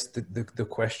answer, I guess, the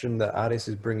question that Aris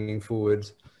is bringing forward,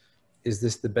 is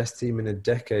this the best team in a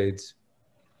decade?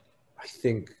 I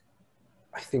think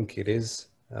it is.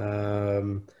 I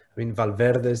mean,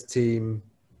 Valverde's team,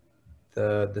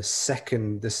 the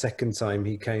second time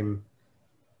he came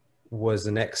was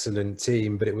an excellent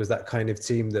team, but it was that kind of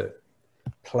team that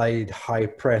played high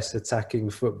press attacking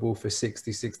football for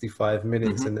 60, 65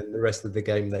 minutes, and then the rest of the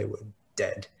game they were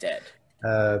dead.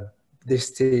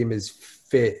 This team is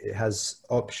fit. It has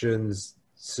options,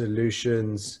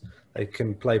 solutions. They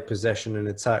can play possession and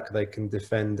attack. They can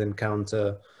defend and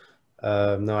counter.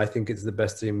 No, I think it's the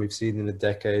best team we've seen in a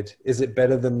decade. Is it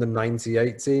better than the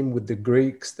 98 team with the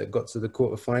Greeks that got to the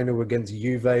quarterfinal against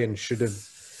Juve and should have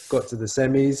got to the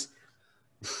semis?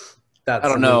 I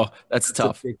don't know. That's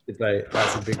tough. A big debate.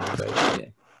 That's a big debate. Yeah.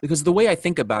 Because the way I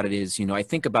think about it is, you know, I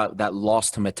think about that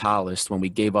loss to Metalist when we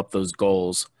gave up those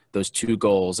goals, those 2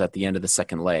 goals at the end of the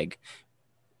second leg.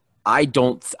 I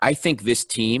think this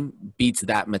team beats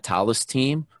that Metalist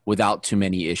team without too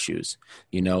many issues.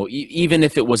 You know, even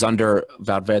if it was under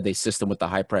Valverde's system with the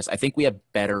high press, I think we have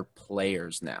better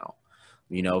players now.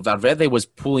 You know, Valverde was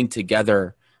pulling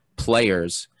together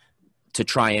players to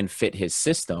try and fit his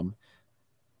system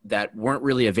that weren't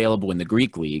really available in the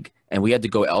Greek league, and we had to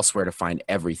go elsewhere to find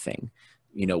everything.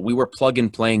 You know, we were plug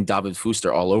and playing David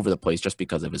Fuster all over the place just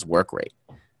because of his work rate.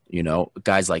 You know,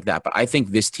 guys like that. But I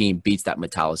think this team beats that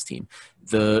Metalist team.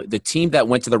 The team that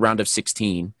went to the round of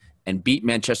 16 and beat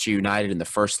Manchester United in the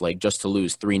first leg just to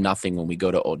lose 3-0 when we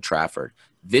go to Old Trafford.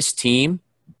 This team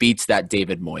beats that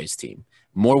David Moyes team.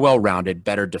 More well-rounded,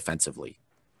 better defensively.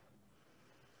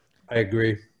 I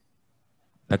agree.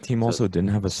 That team also didn't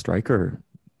have a striker.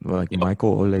 Like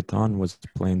Michael Oletan was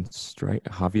playing strike.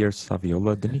 Javier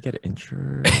Saviola, didn't he get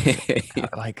injured?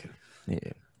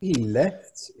 He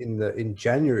left in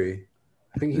January.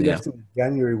 I think he left in the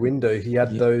January window. He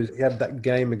had that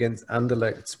game against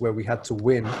Anderlecht where we had to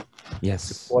win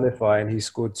to qualify, and he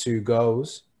scored 2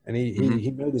 goals, and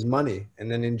he made his money. And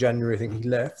then in January, I think he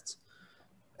left,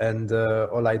 and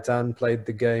Olaitan played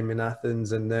the game in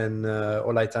Athens, and then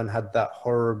Olaitan had that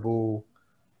horrible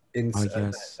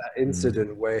incident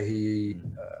where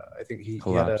I think he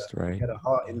collapsed, he had a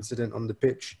heart incident on the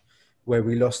pitch where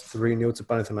we lost 3-0 to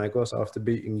Panathinaikos after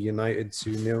beating United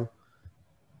 2-0.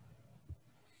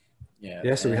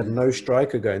 Yeah, so we had no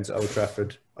striker going to Old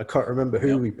Trafford. I can't remember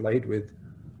who we played with.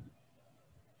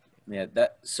 Yeah,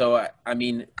 I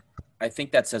mean, I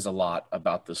think that says a lot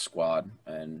about the squad,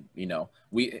 and you know,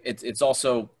 it's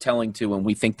also telling too when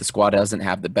we think the squad doesn't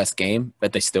have the best game,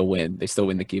 but they still win. They still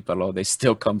win the Kipalo. They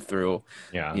still come through.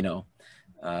 Yeah, you know,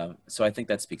 so I think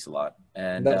that speaks a lot.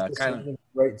 And that's kind of a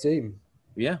great team.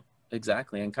 Yeah,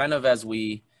 exactly. And kind of as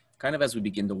we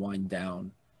begin to wind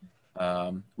down,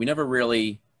 we never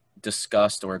really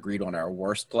discussed or agreed on our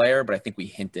worst player, but I think we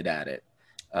hinted at it.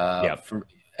 For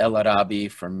El Arabi,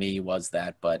 for me, was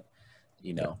that, but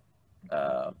you know.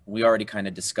 We already kind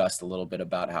of discussed a little bit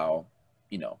about how,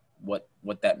 you know, what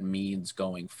that means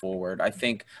going forward.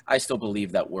 I still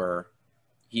believe that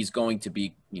he's going to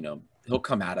be, you know, he'll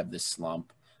come out of this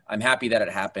slump. I'm happy that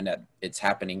it's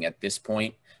happening at this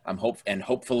point.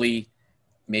 Hopefully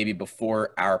maybe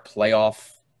before our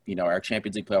playoff, our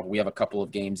Champions League playoff. We have a couple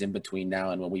of games in between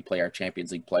now and when we play our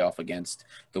Champions League playoff against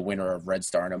the winner of Red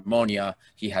Star and Ammonia.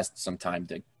 He has some time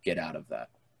to get out of that.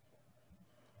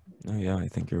 Oh, yeah, I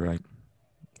think you're right,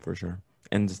 for sure.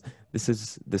 And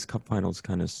this cup final is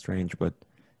kind of strange, but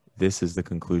this is the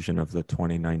conclusion of the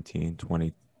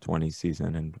 2019-2020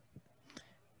 season, and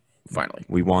finally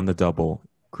we won the double.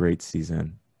 Great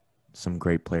season, some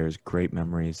great players, great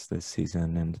memories this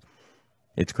season, and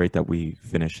it's great that we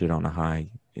finished it on a high.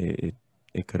 It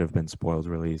could have been spoiled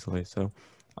really easily, so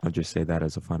I'll just say that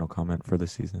as a final comment for the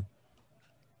season.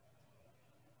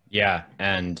 Yeah,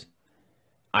 and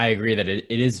I agree that it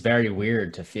is very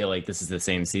weird to feel like this is the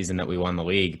same season that we won the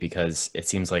league, because it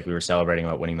seems like we were celebrating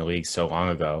about winning the league so long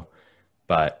ago.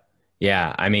 But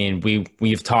yeah, I mean,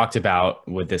 we've talked about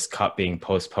with this cup being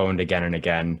postponed again and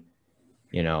again,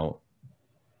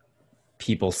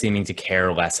 people seeming to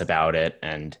care less about it.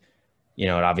 And, it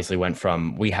obviously went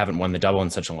from we haven't won the double in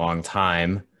such a long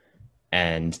time,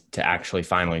 and to actually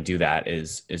finally do that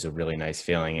is a really nice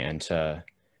feeling. And to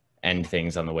end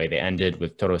things on the way they ended,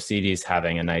 with Torosidis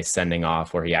having a nice sending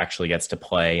off where he actually gets to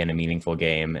play in a meaningful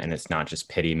game and it's not just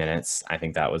pity minutes. I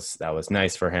think that was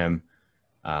nice for him.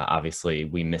 Obviously,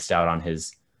 we missed out on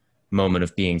his moment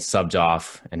of being subbed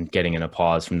off and getting an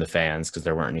applause from the fans because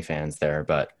there weren't any fans there,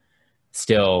 but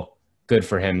still good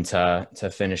for him to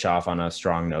finish off on a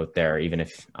strong note there, even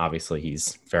if obviously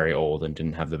he's very old and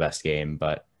didn't have the best game.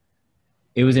 But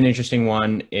it was an interesting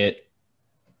one.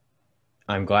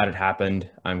 I'm glad it happened.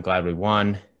 I'm glad we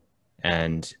won.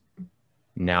 And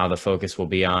now the focus will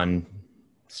be on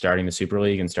starting the Super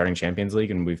League and starting Champions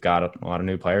League. And we've got a lot of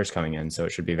new players coming in, so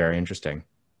it should be very interesting.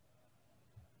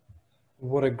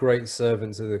 What a great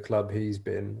servant to the club he's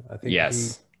been. I think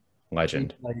yes,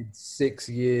 legend. He played 6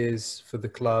 years for the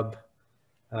club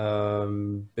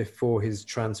before his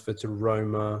transfer to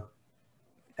Roma.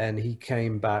 And he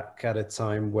came back at a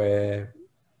time where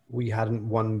we hadn't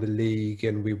won the league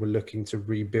and we were looking to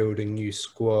rebuild a new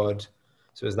squad.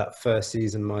 So it was that first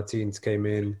season Martins came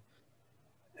in,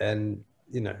 and,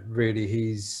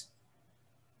 really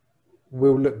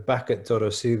we'll look back at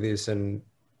Torosidis, and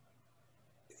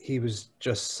he was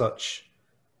just such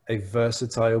a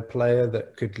versatile player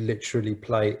that could literally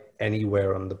play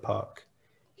anywhere on the park.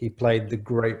 He played the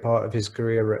great part of his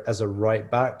career as a right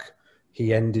back.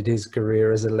 He ended his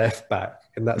career as a left back,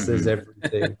 and that says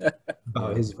everything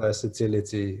about his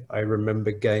versatility. I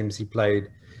remember games he played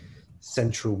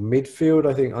central midfield,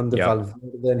 I think, under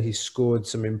Valverde. Then he scored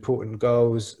some important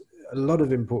goals, a lot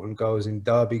of important goals in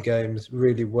derby games.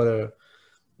 Really, what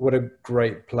a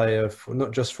great player, for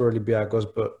not just for Olympiacos,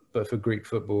 but for Greek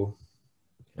football.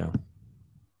 Yeah.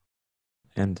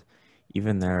 And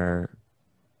even there,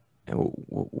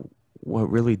 what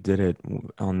really did it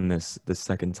on this the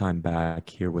second time back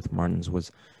here with Martins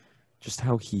was just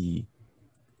how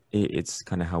it's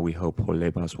kind of how we hope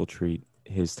Holebas will treat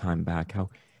his time back,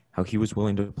 how he was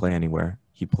willing to play anywhere.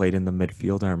 He played in the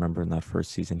midfield. I remember in that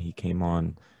first season he came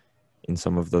on in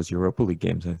some of those Europa League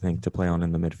games, I think, to play on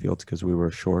in the midfield because we were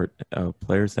short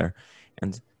players there.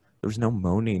 And there was no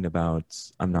moaning about,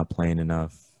 I'm not playing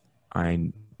enough.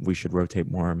 We should rotate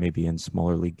more. Maybe in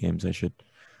smaller league games I should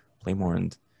play more.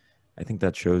 And I think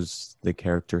that shows the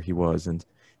character he was. And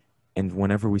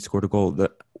whenever we scored a goal,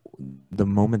 the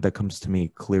moment that comes to me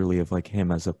clearly of like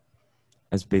him as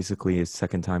basically his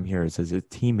second time here as a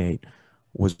teammate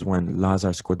was when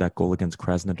Lazar scored that goal against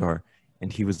Krasnodar,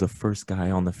 and he was the first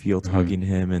guy on the field hugging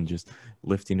him and just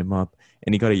lifting him up.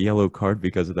 And he got a yellow card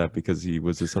because of that, because he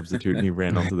was a substitute and he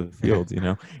ran onto the field,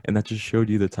 and that just showed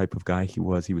you the type of guy he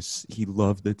was. He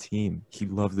loved the team. He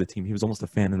loved the team. He was almost a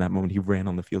fan in that moment. He ran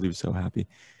on the field. He was so happy.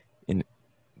 And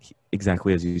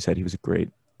exactly as you said, he was a great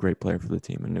player for the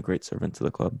team and a great servant to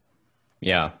the club.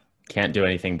 Yeah, can't do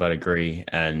anything but agree.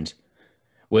 And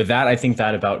with that, I think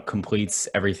that about completes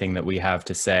everything that we have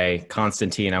to say.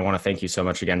 Constantine, I want to thank you so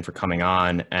much again for coming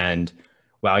on. And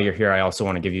while you're here, I also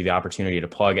want to give you the opportunity to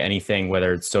plug anything,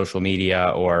 whether it's social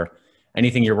media or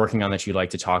anything you're working on that you'd like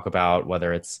to talk about,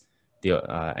 whether it's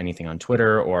anything on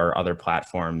Twitter or other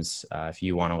platforms. If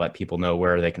you want to let people know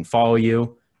where they can follow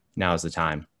you, now's the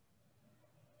time.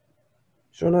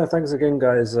 Sure. No, thanks again,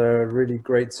 guys. Really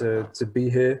great to be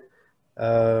here.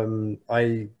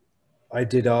 I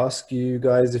did ask you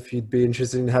guys if you'd be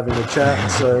interested in having a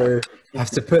chat, so I have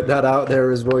to put that out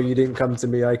there as well. You didn't come to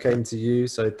me, I came to you,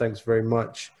 so thanks very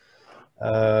much.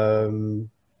 I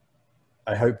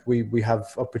hope we have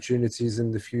opportunities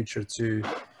in the future to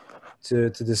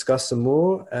discuss some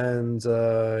more. And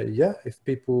yeah, if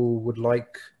people would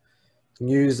like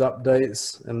news,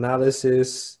 updates,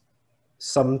 analysis,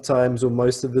 sometimes or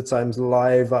most of the times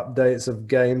live updates of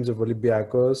games of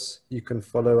Olympiacos. You can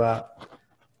follow at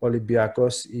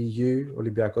Olympiacos EU,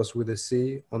 Olympiacos with a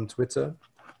C on Twitter.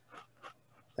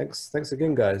 Thanks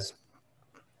again, guys.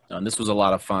 And this was a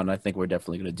lot of fun. I think we're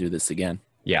definitely going to do this again.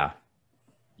 Yeah.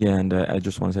 Yeah, and I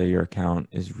just want to say your account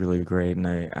is really great, and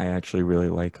I actually really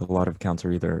like a lot of accounts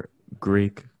are either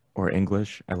Greek or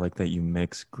English. I like that you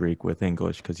mix Greek with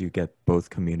English because you get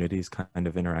both communities kind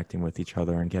of interacting with each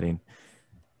other and getting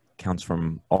accounts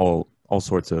from all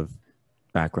sorts of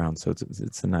backgrounds. So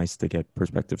it's nice to get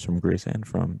perspectives from Greece and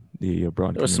from the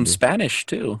abroad. There was some Spanish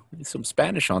too. Some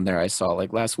Spanish on there I saw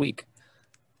like last week.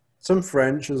 Some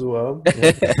French as well.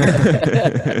 Yeah.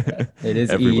 It is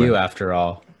Everywhere. EU after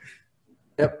all.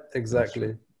 Yep,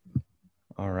 exactly.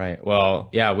 All right. Well,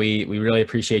 yeah, we really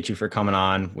appreciate you for coming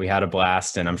on. We had a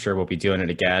blast, and I'm sure we'll be doing it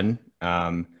again.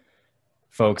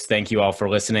 Folks, thank you all for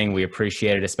listening. We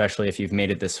appreciate it, especially if you've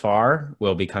made it this far.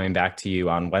 We'll be coming back to you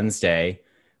on Wednesday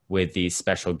with the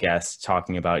special guest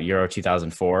talking about Euro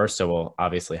 2004. So we'll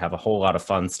obviously have a whole lot of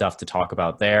fun stuff to talk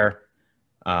about there.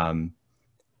 And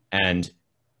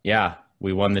yeah,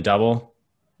 we won the double.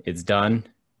 It's done.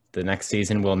 The next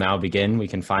season will now begin. We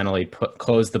can finally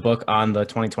close the book on the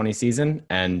 2020 season.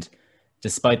 And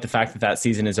despite the fact that that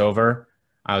season is over,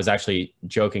 I was actually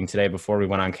joking today before we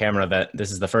went on camera that this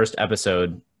is the first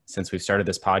episode since we've started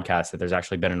this podcast that there's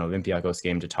actually been an Olympiacos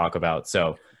game to talk about.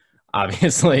 So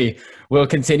obviously we'll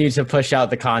continue to push out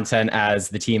the content as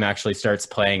the team actually starts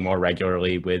playing more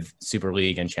regularly with Super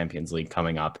League and Champions League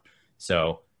coming up.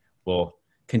 So we'll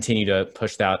continue to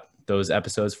push those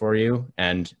episodes for you.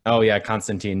 And oh yeah,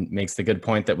 Konstantin makes the good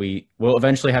point that we will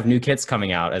eventually have new kits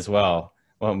coming out as well.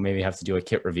 Well, maybe have to do a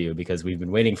kit review because we've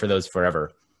been waiting for those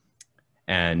forever.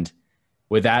 And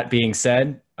with that being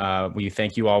said, we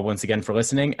thank you all once again for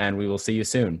listening, and we will see you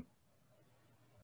soon.